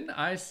 Didn't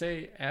I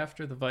say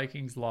after the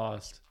Vikings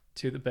lost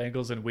to the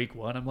Bengals in Week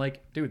 1, I'm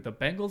like, dude, the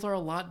Bengals are a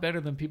lot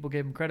better than people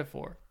gave them credit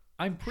for.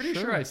 I'm pretty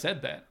sure I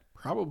said that.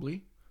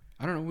 Probably.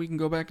 I don't know. We can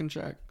go back and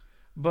check.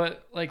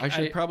 But like, I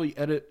should probably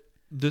edit.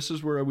 This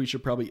is where we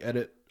should probably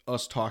edit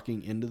us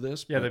talking into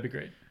this. Yeah, that'd be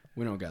great.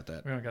 We don't got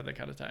that. We don't got that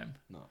kind of time.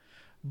 No.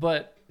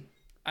 But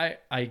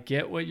I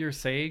get what you're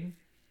saying,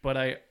 but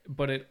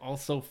it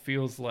also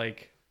feels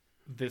like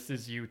this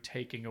is you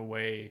taking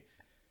away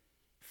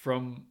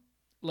from,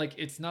 like,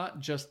 it's not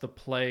just the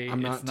play.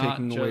 I'm not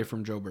taking away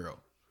from Joe Burrow.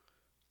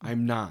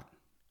 I'm not.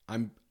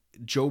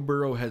 Joe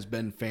Burrow has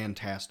been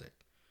fantastic.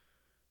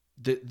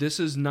 This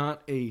is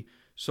not a.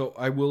 So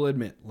I will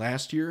admit,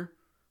 last year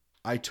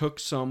I took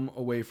some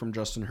away from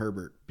Justin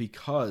Herbert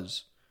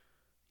because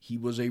he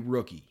was a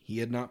rookie. He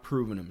had not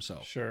proven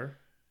himself. Sure.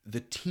 The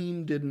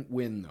team didn't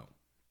win though,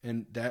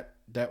 and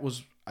that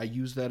was, I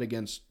used that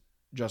against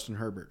Justin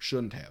Herbert.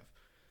 Shouldn't have.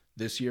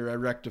 This year I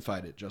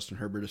rectified it. Justin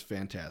Herbert is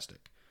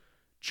fantastic.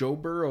 Joe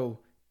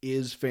Burrow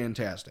is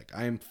fantastic.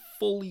 I am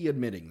fully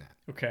admitting that.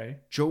 Okay.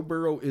 Joe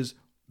Burrow is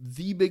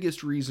the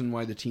biggest reason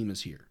why the team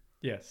is here.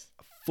 Yes.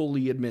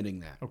 Fully admitting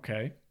that.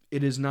 Okay.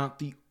 It is not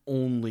the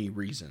only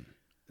reason.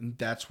 And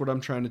that's what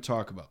I'm trying to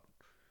talk about.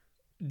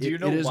 Do you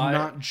know why? It is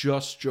not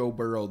just Joe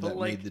Burrow that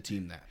like, made the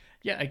team that.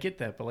 Yeah, I get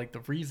that. But like,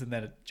 the reason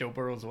that Joe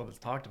Burrow is the one that's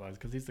talked about is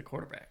because he's the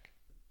quarterback.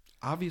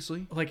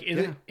 Obviously. Like,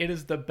 it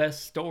is the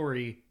best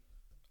story.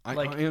 I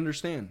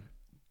understand.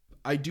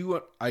 I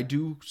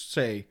do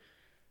say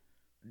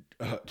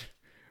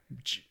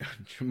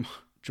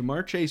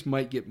Jamar Chase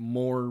might get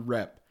more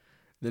rep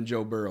than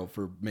Joe Burrow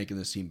for making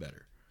this team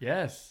better.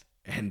 Yes.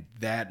 And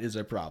that is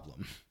a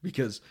problem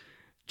because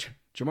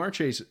Jamar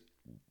Chase,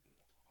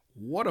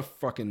 what a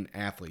fucking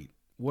athlete.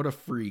 What a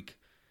freak.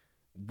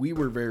 We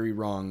were very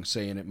wrong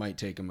saying it might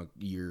take him a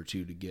year or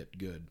two to get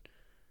good.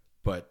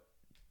 But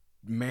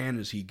man,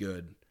 is he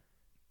good.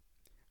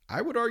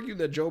 I would argue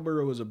that Joe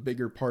Burrow is a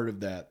bigger part of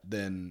that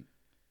than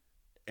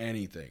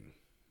anything.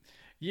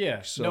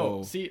 Yeah. So,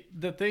 no, see,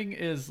 the thing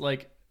is,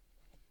 like,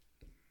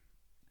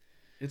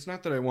 it's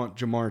not that I want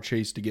Jamar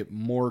Chase to get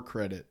more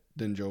credit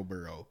than Joe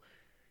Burrow.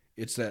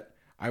 It's that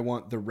I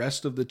want the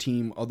rest of the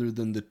team, other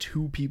than the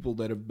two people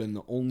that have been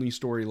the only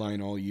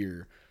storyline all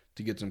year,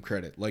 to get some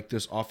credit. Like,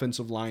 this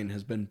offensive line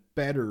has been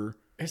better.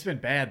 It's been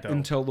bad, though.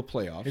 Until the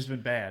playoffs. It's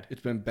been bad.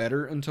 It's been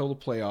better until the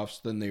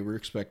playoffs than they were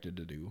expected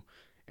to do.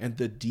 And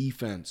the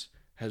defense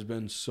has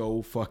been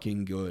so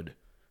fucking good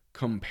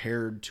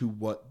compared to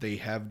what they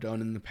have done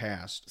in the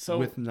past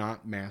with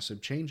not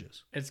massive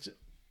changes.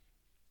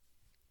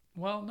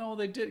 Well, no,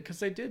 they did, because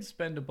they did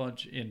spend a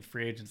bunch in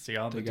free agency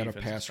on the defensive side.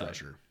 They got a pass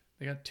rusher.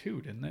 They got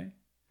 2, didn't they?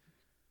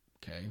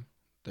 Okay.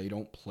 They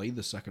don't play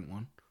the second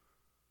one.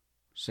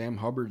 Sam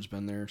Hubbard's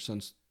been there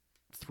since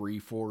 3,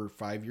 4,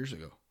 5 years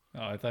ago.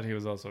 Oh, I thought he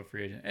was also a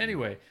free agent.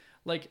 Anyway,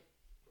 like,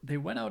 they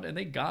went out and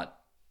they got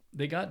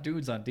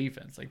dudes on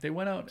defense. Like, they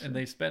went out and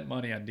they spent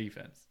money on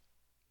defense.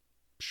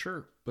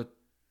 Sure, but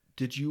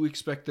did you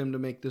expect them to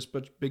make this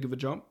big of a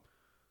jump?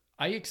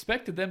 I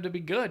expected them to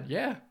be good,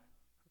 yeah.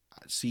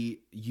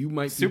 See, you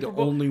might be the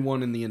only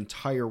one in the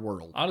entire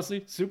world.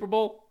 Honestly, Super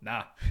Bowl?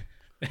 Nah.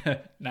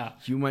 Nah.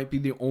 You might be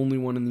the only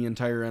one in the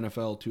entire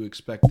NFL to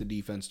expect the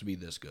defense to be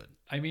this good.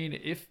 I mean,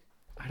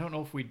 I don't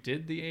know if we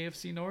did the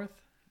AFC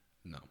North.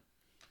 No.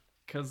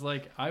 Because,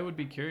 like, I would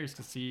be curious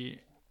to see,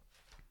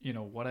 you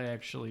know, what I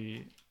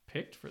actually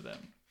picked for them.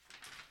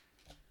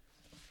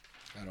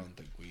 I don't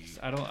think we...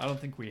 I don't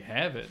think we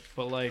have it,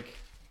 but, like...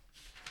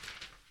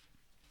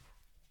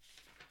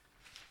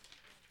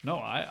 No,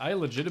 I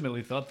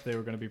legitimately thought that they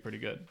were going to be pretty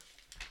good.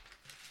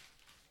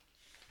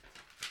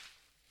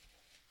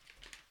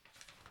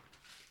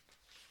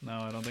 No,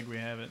 I don't think we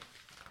have it.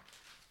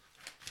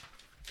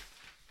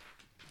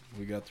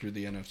 We got through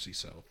the NFC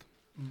South.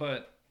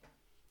 But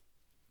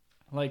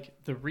like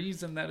the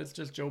reason that it's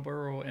just Joe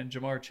Burrow and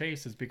Jamar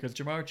Chase is because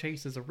Jamar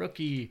Chase is a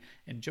rookie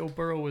and Joe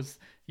Burrow is,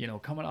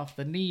 coming off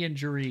the knee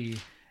injury.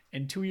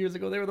 And 2 years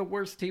ago, they were the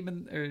worst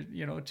team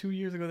 2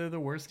 years ago, they're the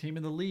worst team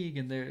in the league.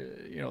 And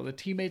the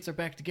teammates are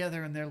back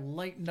together and they're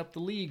lighting up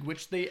the league,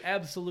 which they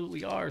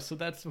absolutely are. So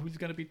that's who's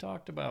going to be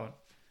talked about.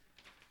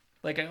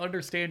 Like, I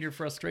understand your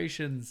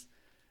frustrations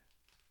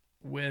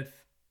with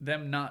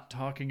them not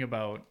talking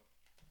about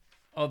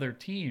other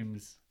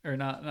teams or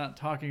not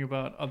talking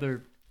about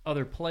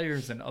other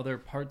players and other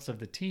parts of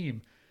the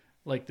team.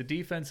 Like, the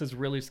defense has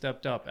really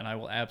stepped up, and I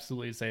will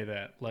absolutely say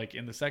that. Like,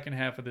 in the second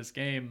half of this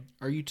game...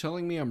 Are you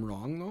telling me I'm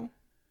wrong,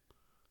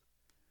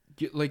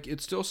 though? Like, it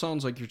still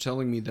sounds like you're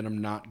telling me that I'm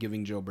not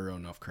giving Joe Burrow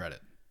enough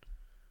credit.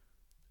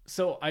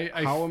 So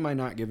How am I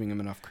not giving him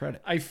enough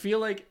credit? I feel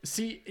like...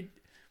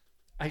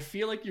 I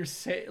feel like you're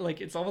saying... Like,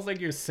 it's almost like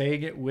you're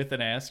saying it with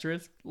an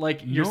asterisk.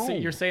 Like,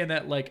 you're saying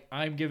that, like,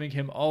 I'm giving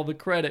him all the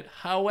credit.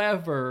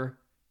 However...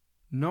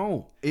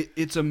 No.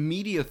 It's a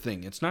media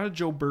thing. It's not a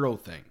Joe Burrow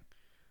thing.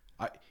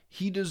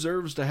 He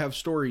deserves to have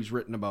stories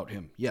written about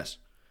him. Yes.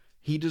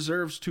 He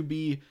deserves to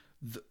be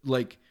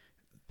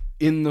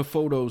in the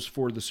photos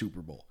for the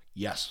Super Bowl.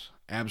 Yes,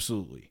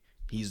 absolutely.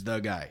 He's the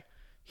guy.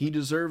 He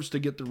deserves to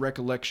get the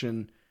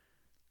recollection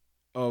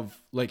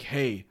of like,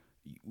 hey,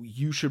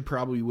 you should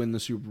probably win the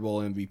Super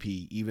Bowl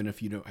MVP even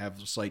if you don't have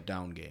a slight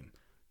down game.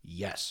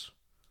 Yes.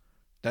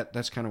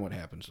 That's kind of what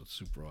happens with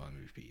Super Bowl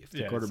MVP. If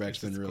the quarterback's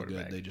been real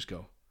good, they just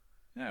go,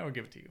 yeah, we'll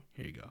give it to you.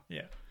 Here you go.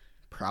 Yeah.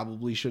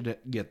 Probably should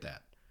get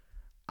that.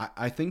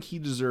 I think he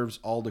deserves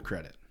all the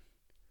credit.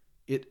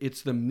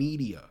 It's the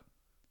media,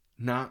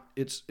 not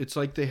it's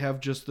like they have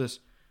just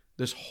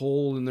this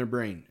hole in their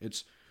brain.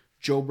 It's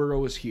Joe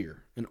Burrow is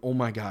here, and oh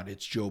my God,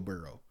 it's Joe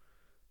Burrow.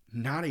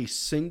 Not a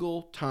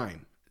single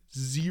time,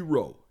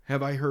 zero,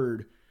 have I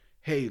heard,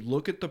 hey,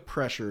 look at the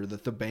pressure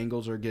that the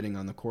Bengals are getting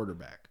on the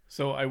quarterback.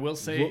 So I will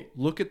say,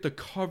 look at the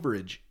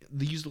coverage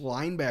these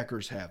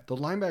linebackers have. The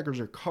linebackers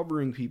are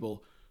covering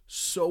people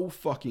so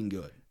fucking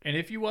good. And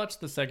if you watch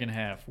the second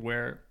half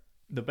where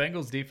the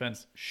Bengals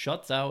defense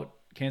shuts out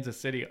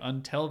Kansas City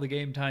until the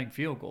game-tying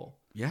field goal.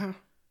 Yeah.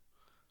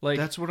 Like,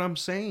 that's what I'm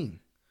saying.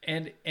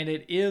 And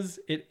it is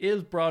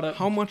brought up.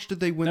 How much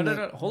did they win?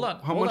 No. Hold on.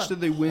 How much did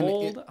they win?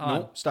 Hold on.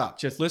 No, stop.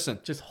 Just listen.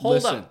 Just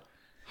hold on.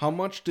 How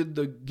much did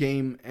the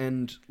game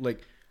end?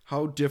 Like,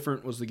 how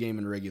different was the game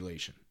in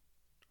regulation?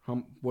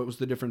 What was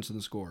the difference in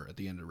the score at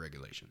the end of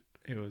regulation?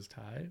 It was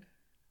tied.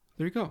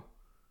 There you go.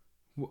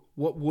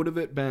 What would have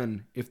it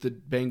been if the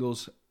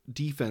Bengals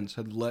defense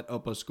had let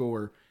up a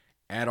score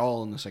at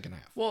all in the second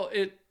half? Well,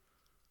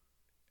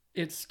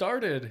 it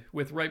started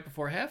with right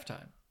before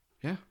halftime.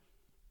 Yeah.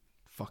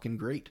 Fucking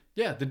great.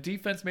 Yeah, the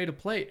defense made a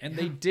play, and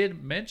they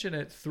did mention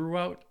it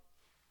throughout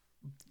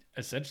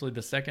essentially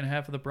the second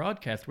half of the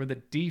broadcast where the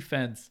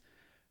defense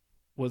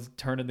was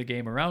turning the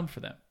game around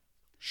for them.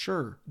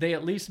 Sure. They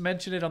at least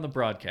mentioned it on the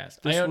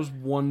broadcast. This was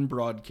one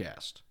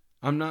broadcast.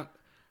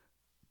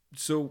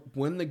 So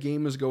when the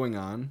game is going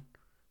on,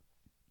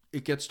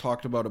 it gets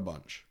talked about a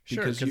bunch.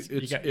 Sure, because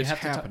it's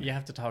happening. You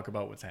have to talk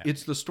about what's happening.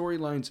 It's the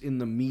storylines in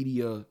the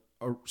media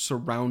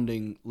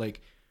surrounding,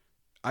 like,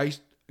 I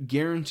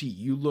guarantee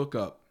you look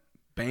up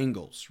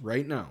Bengals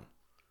right now.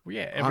 Well,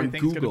 yeah,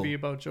 everything's going to be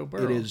about Joe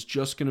Burrow. It is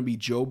just going to be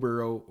Joe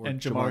Burrow or and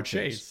Jamar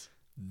Chase.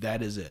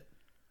 That is it.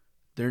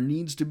 There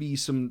needs to be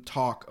some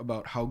talk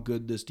about how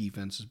good this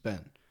defense has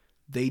been.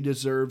 They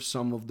deserve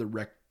some of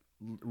the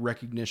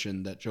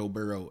recognition that Joe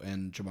Burrow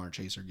and Jamar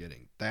Chase are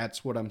getting.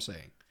 That's what I'm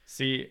saying.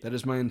 See, that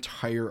is my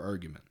entire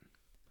argument.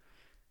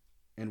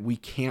 And we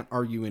can't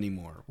argue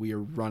anymore. We are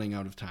running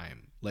out of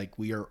time. Like,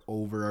 we are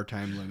over our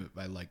time limit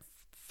by like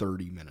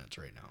 30 minutes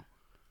right now.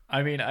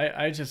 I mean,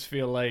 I just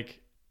feel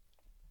like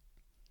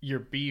your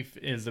beef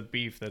is a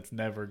beef that's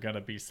never going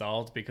to be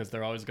solved because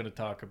they're always going to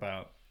talk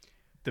about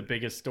the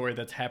biggest story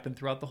that's happened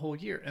throughout the whole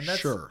year. And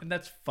that's and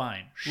that's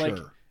fine. Sure. Like,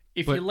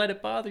 if you let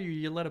it bother you,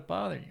 you let it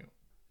bother you.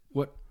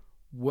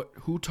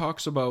 Who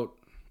talks about,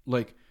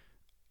 like,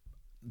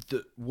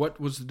 what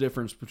was the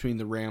difference between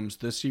the Rams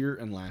this year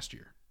and last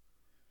year?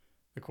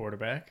 The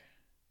quarterback.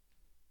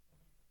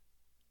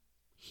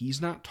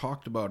 He's not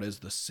talked about as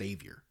the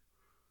savior.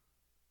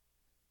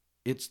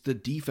 It's the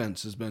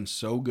defense has been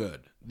so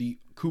good. The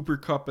Cooper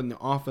Kupp and the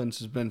offense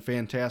has been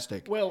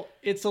fantastic. Well,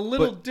 it's a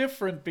little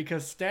different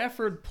because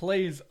Stafford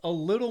plays a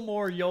little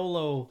more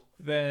YOLO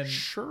than...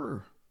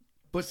 Sure.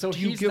 But so do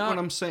you get what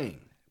I'm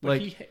saying? But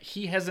like,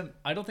 he hasn't...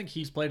 I don't think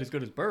he's played as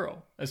good as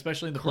Burrow,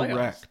 especially in the playoffs.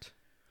 Correct.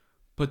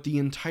 But the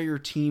entire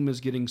team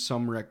is getting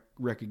some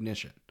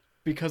recognition.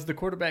 Because the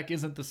quarterback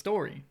isn't the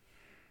story.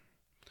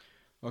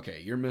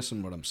 Okay, you're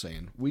missing what I'm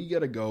saying. We got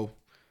to go.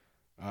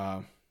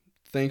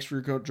 Thanks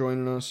for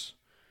joining us.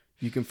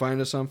 You can find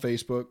us on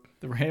Facebook.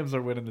 The Rams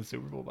are winning the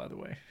Super Bowl, by the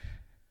way.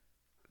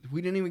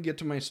 We didn't even get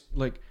to my...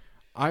 Like,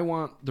 I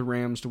want the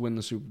Rams to win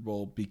the Super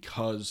Bowl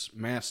because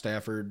Matt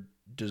Stafford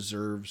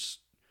deserves...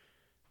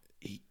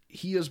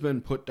 He has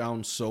been put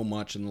down so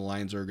much in the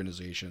Lions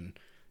organization.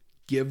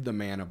 Give the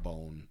man a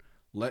bone.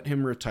 let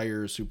him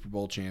retire as Super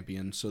Bowl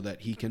champion so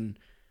that he can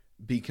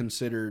be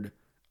considered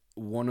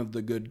one of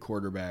the good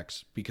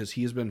quarterbacks, because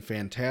he has been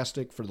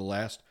fantastic for the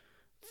last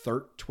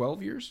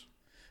 12 years.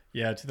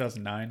 Yeah,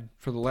 2009.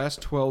 For the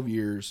last 12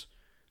 years,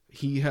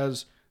 he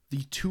has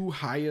the 2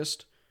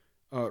 highest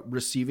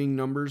receiving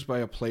numbers by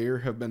a player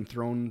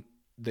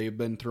they've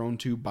been thrown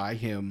to by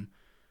him.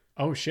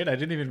 Oh shit, I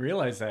didn't even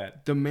realize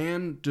that. The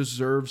man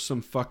deserves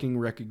some fucking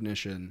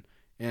recognition.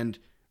 And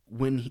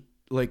when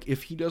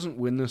if he doesn't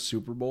win this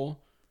Super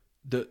Bowl,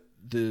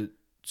 the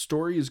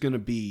story is going to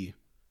be,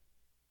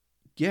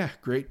 yeah,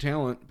 great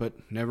talent,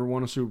 but never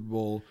won a Super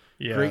Bowl.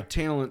 Yeah. Great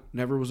talent,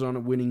 never was on a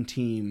winning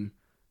team.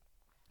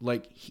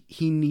 Like,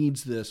 he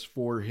needs this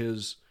for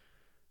his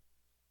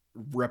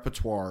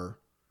repertoire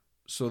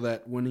so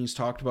that when he's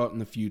talked about in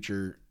the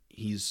future,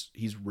 he's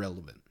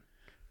relevant.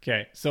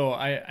 Okay, so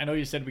I know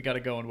you said we got to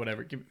go and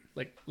whatever.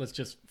 Let's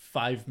just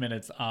 5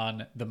 minutes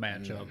on the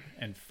matchup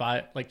and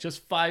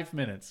just 5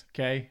 minutes,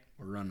 okay?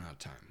 We're running out of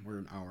time. We're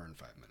an hour and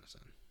 5 minutes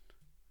in.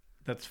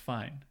 That's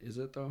fine. Is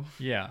it though?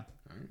 Yeah.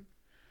 All right.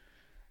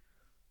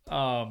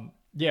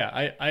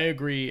 Yeah, I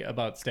agree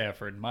about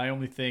Stafford. My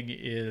only thing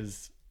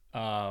is,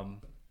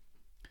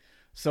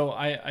 so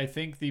I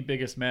think the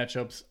biggest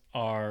matchups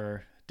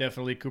are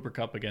definitely Cooper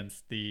Kupp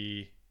against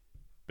the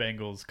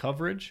Bengals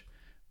coverage,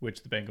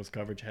 which the Bengals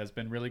coverage has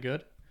been really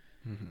good.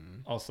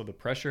 Mm-hmm. Also, the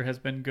pressure has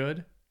been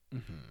good.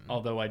 Mm-hmm.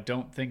 Although I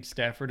don't think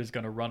Stafford is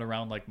going to run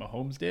around like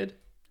Mahomes did.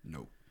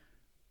 Nope.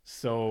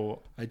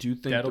 So I do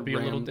think that'll be a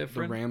little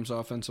different. The Rams'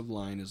 offensive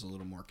line is a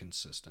little more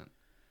consistent.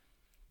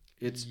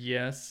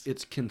 Yes.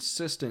 It's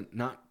consistent,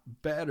 not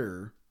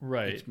better.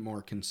 Right. It's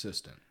more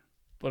consistent.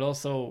 But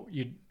also,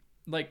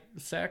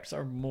 sacks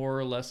are more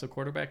or less a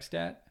quarterback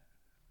stat,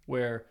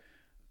 where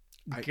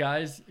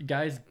guys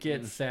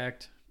get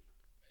sacked.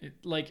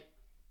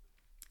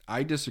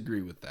 I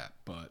disagree with that,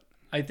 but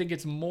I think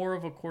it's more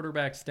of a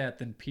quarterback stat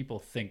than people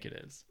think it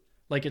is.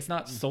 Like, it's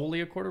not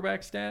solely a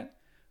quarterback stat,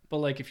 but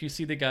like if you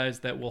see the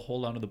guys that will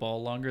hold onto the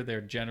ball longer,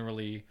 they're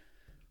generally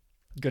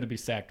going to be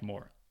sacked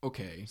more.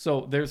 Okay.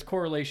 So there's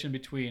correlation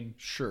between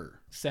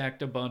Sure.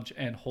 sacked a bunch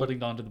and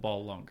holding onto the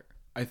ball longer.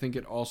 I think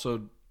it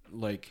also,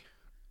 we're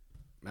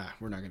not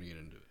going to get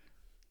into it.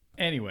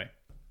 Anyway,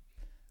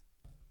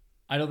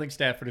 I don't think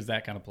Stafford is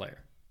that kind of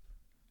player.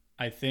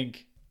 I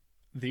think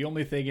the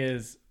only thing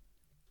is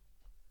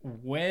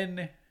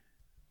when,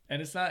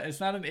 and it's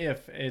not an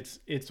if,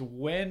 it's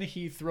when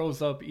he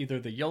throws up either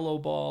the YOLO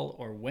ball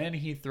or when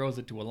he throws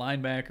it to a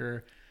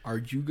linebacker. Are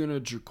you going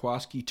to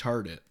Jaworski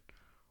Tart it,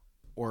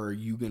 or are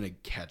you going to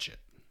catch it?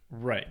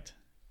 Right.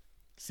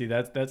 See,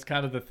 that's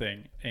kind of the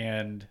thing.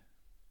 And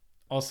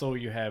also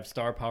you have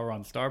star power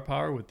on star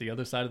power with the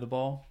other side of the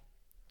ball.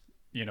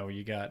 You know,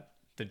 you got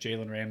the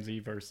Jalen Ramsey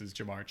versus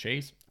Jamar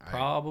Chase,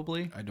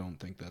 probably. I don't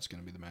think that's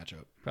going to be the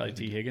matchup. Probably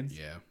T. Higgins.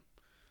 Yeah.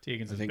 T.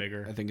 Higgins is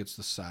bigger. I think it's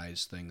the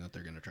size thing that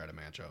they're going to try to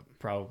match up.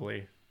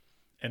 Probably.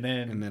 And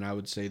then I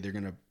would say they're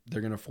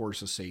gonna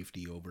force a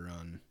safety over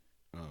on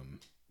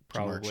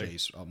Jamar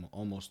Chase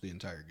almost the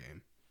entire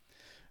game.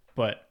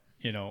 But,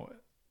 you know,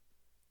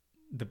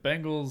 the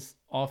Bengals'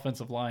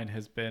 offensive line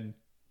has been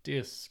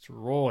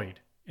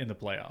destroyed in the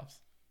playoffs.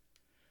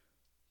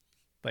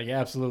 Like,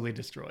 absolutely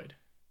destroyed.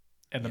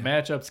 And the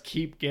matchups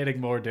keep getting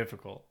more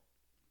difficult.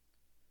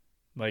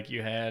 Like,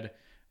 you had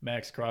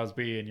Max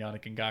Crosby and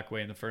Yannick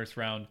Ngakoue in the first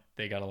round.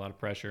 They got a lot of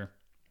pressure.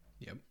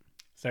 Yep.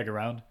 Second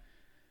round,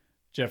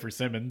 Jeffrey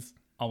Simmons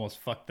almost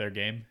fucked their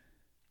game.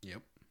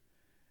 Yep.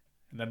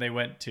 And then they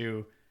went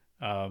to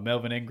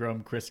Melvin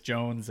Ingram, Chris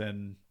Jones,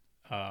 and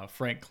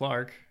Frank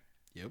Clark.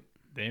 Yep.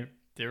 They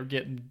were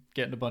getting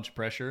a bunch of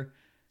pressure.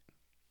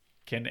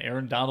 Can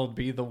Aaron Donald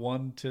be the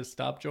one to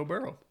stop Joe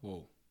Burrow?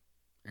 Whoa.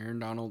 Aaron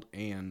Donald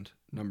and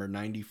number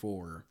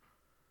 94,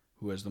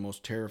 who has the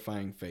most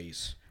terrifying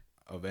face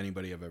of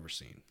anybody I've ever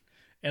seen.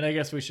 And I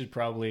guess we should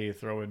probably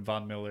throw in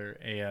Von Miller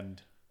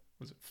and,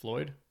 was it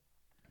Floyd?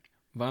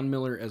 Von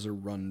Miller as a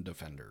run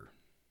defender.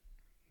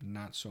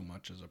 Not so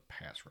much as a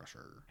pass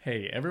rusher.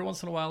 Hey, every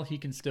once in a while he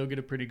can still get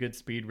a pretty good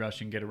speed rush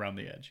and get around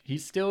the edge.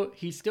 He's still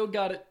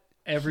got it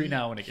every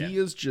now and again. He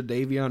is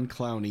Jadeveon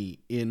Clowney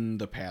in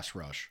the pass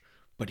rush,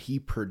 but he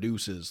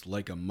produces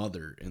like a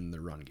mother in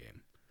the run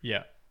game.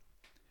 Yeah.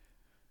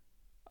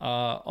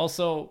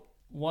 Also,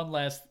 one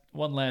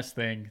last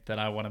thing that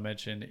I want to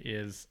mention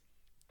is,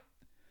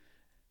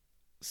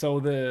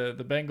 so the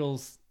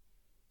Bengals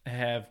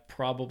have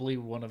probably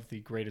one of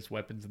the greatest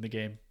weapons in the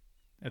game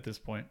at this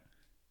point.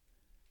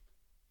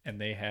 And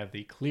they have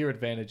the clear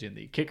advantage in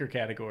the kicker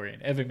category.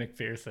 And Evan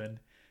McPherson,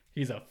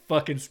 he's a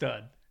fucking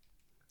stud.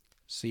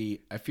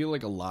 See, I feel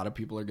like a lot of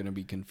people are going to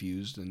be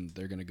confused and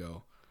they're going to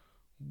go,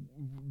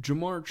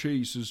 Jamar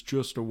Chase is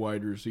just a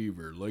wide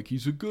receiver. Like,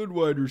 he's a good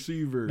wide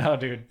receiver. No,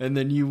 dude. And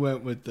then you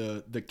went with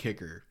the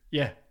kicker.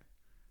 Yeah.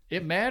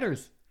 It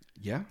matters.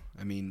 Yeah,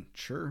 I mean,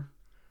 sure.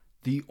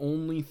 The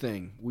only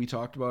thing, we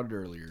talked about it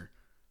earlier,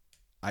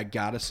 I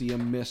got to see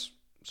him miss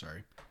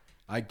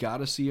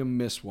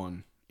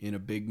one in a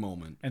big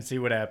moment. And see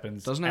what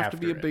happens. It doesn't have to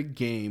be a big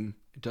game.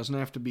 It doesn't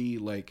have to be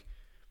like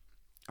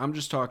I'm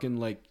just talking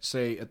like,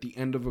 say, at the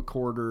end of a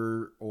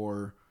quarter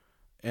or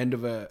end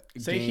of a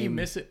game.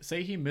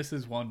 Say he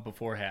misses one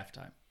before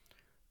halftime.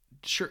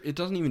 Sure, it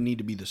doesn't even need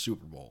to be the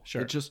Super Bowl.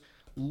 Sure. It's just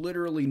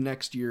literally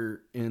next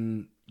year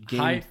in game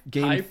high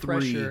 3,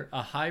 pressure,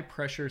 a high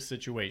pressure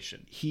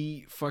situation.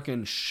 he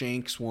fucking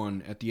shanks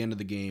one at the end of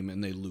the game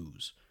and they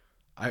lose.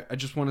 I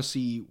just want to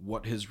see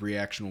what his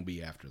reaction will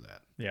be after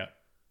that. Yeah.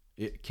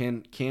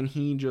 Can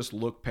he just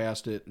look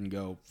past it and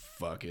go,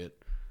 fuck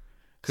it?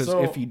 Because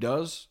So- if he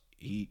does,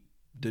 the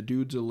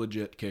dude's a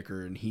legit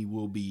kicker and he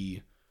will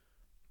be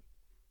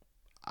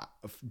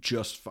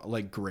just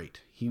like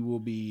great. He will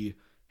be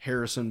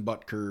Harrison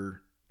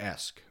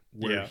Butker-esque,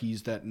 where Yeah.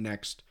 he's that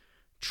next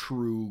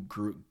true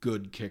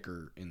good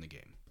kicker in the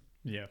game.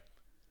 Yeah.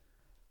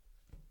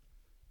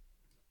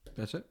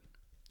 That's it.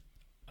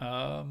 Yeah,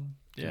 I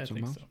That's think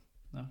enough? so.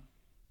 No.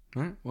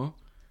 All right. Well,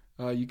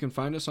 you can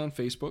find us on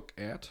Facebook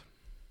at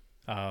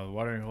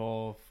Watering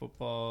Hole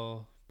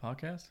Football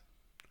Podcast,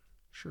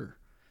 sure.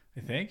 I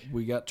think.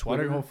 We got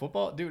Watering Twitter. Hole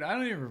Football? Dude, I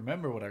don't even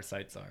remember what our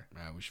sites are.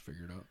 We should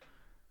figure it out.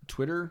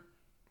 Twitter.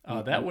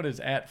 That one is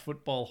at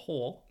Football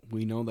Hole.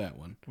 We know that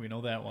one. We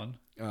know that one.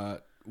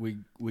 We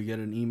get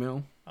an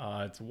email.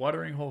 It's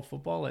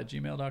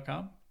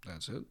wateringholefootball@gmail.com.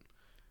 That's it.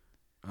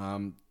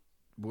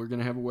 We're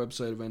gonna have a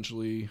website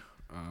eventually.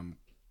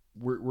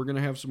 We're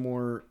gonna have some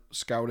more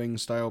scouting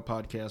style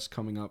podcasts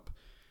coming up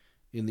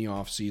in the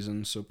off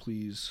season, so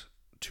please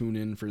tune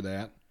in for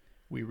that.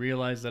 We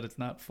realize that it's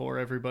not for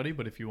everybody,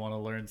 but if you want to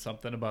learn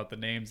something about the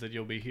names that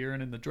you'll be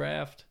hearing in the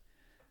draft,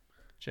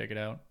 check it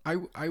out.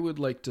 I would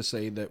like to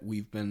say that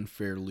we've been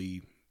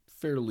fairly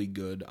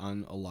good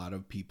on a lot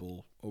of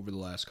people over the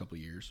last couple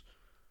of years.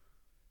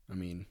 I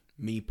mean,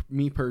 me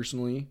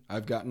personally,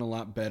 I've gotten a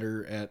lot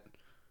better at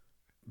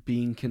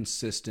being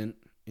consistent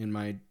in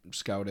my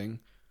scouting.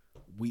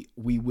 We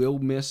will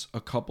miss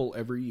a couple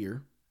every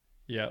year.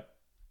 Yep.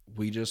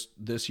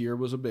 This year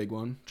was a big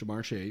one,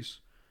 Jamar Chase.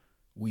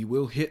 We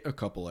will hit a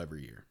couple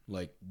every year,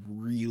 like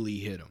really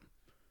hit them.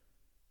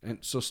 And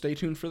so stay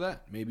tuned for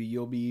that. Maybe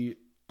you'll be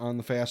on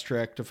the fast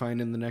track to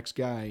finding the next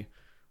guy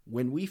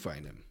when we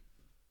find him.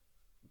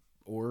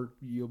 Or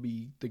you'll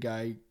be the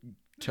guy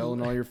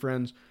telling all your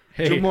friends,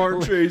 Hey,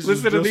 Jamar Chase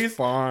listen is to just these,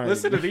 fine.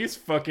 Listen to these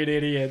fucking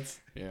idiots.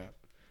 Yeah.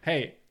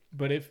 Hey,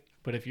 but if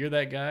you're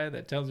that guy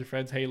that tells your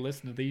friends, "Hey,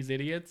 listen to these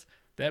idiots,"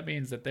 that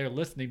means that they're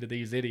listening to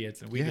these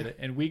idiots, and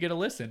we get a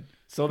listen.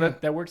 So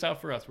that works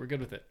out for us. We're good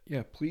with it.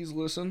 Yeah, please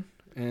listen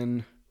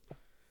and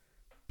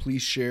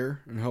please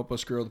share and help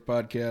us grow the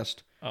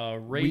podcast.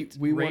 Rate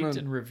we wanna-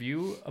 and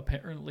review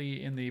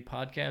apparently in the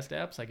podcast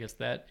apps. I guess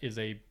that is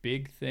a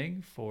big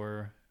thing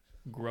for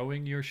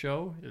growing your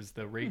show, is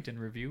the rate and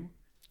review.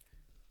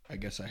 I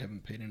guess I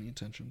haven't paid any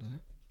attention to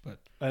that, but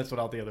That's what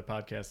all the other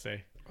podcasts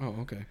say. oh,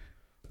 okay.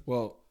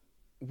 Well,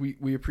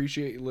 we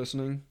appreciate you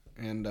listening,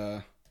 and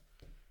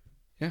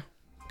yeah,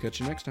 catch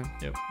you next time.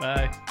 Yep.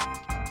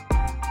 Bye.